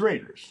is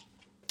Raiders.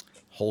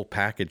 Whole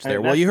package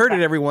there. Well, you heard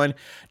it, everyone.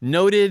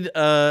 Noted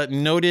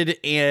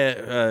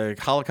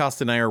Holocaust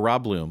denier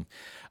Rob Bloom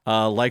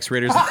likes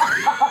Raiders.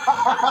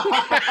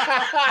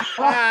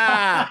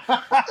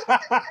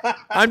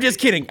 I'm just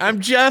kidding,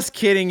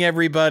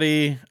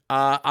 everybody.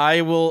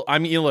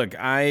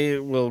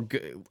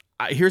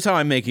 Here's how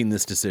I'm making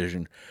this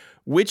decision.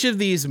 Which of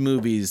these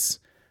movies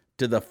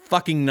did the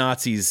fucking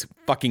Nazis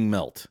fucking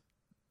melt?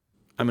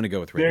 I'm going to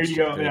go with Raiders.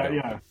 There you go.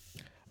 Yeah.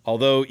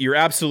 Although you're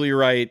absolutely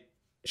right.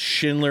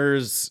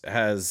 Schindler's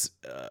has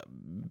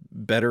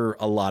better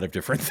a lot of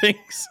different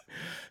things.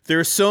 There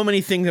are so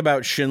many things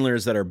about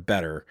Schindler's that are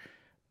better,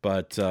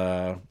 but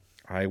I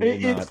will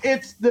not.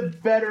 It's the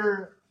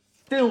better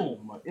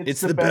film.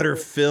 It's the better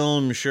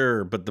film,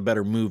 sure, but the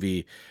better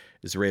movie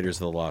is Raiders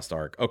of the Lost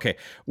Ark. Okay,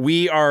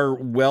 we are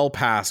well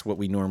past what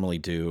we normally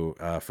do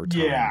for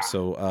time. Yeah.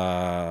 So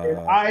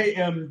I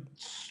am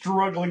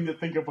struggling to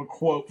think of a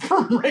quote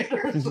from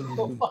Raiders of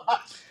the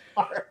Lost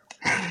Ark.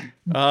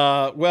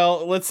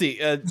 Well, let's see.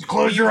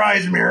 Close your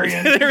eyes,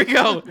 Marion. There we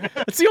go.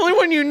 That's the only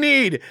one you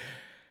need.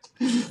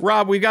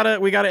 Rob, we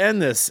gotta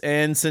end this.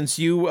 And since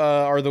you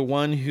are the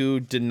one who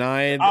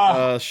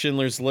denied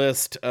Schindler's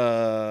List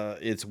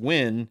its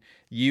win,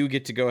 you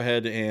get to go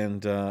ahead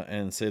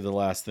and say the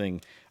last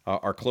thing,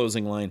 our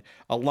closing line,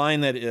 a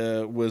line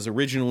that was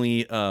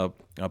originally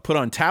put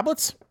on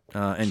tablets.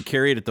 And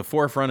carried at the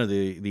forefront of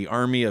the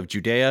army of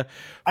Judea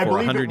for 100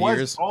 years. I believe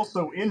it was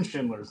also in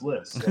Schindler's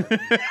List. So.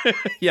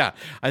 Yeah,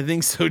 I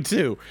think so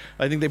too.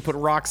 I think they put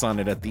rocks on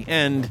it at the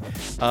end.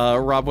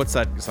 Rob, what's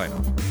that sign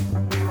off?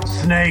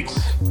 Snakes.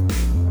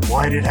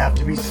 Why did it have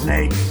to be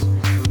snakes?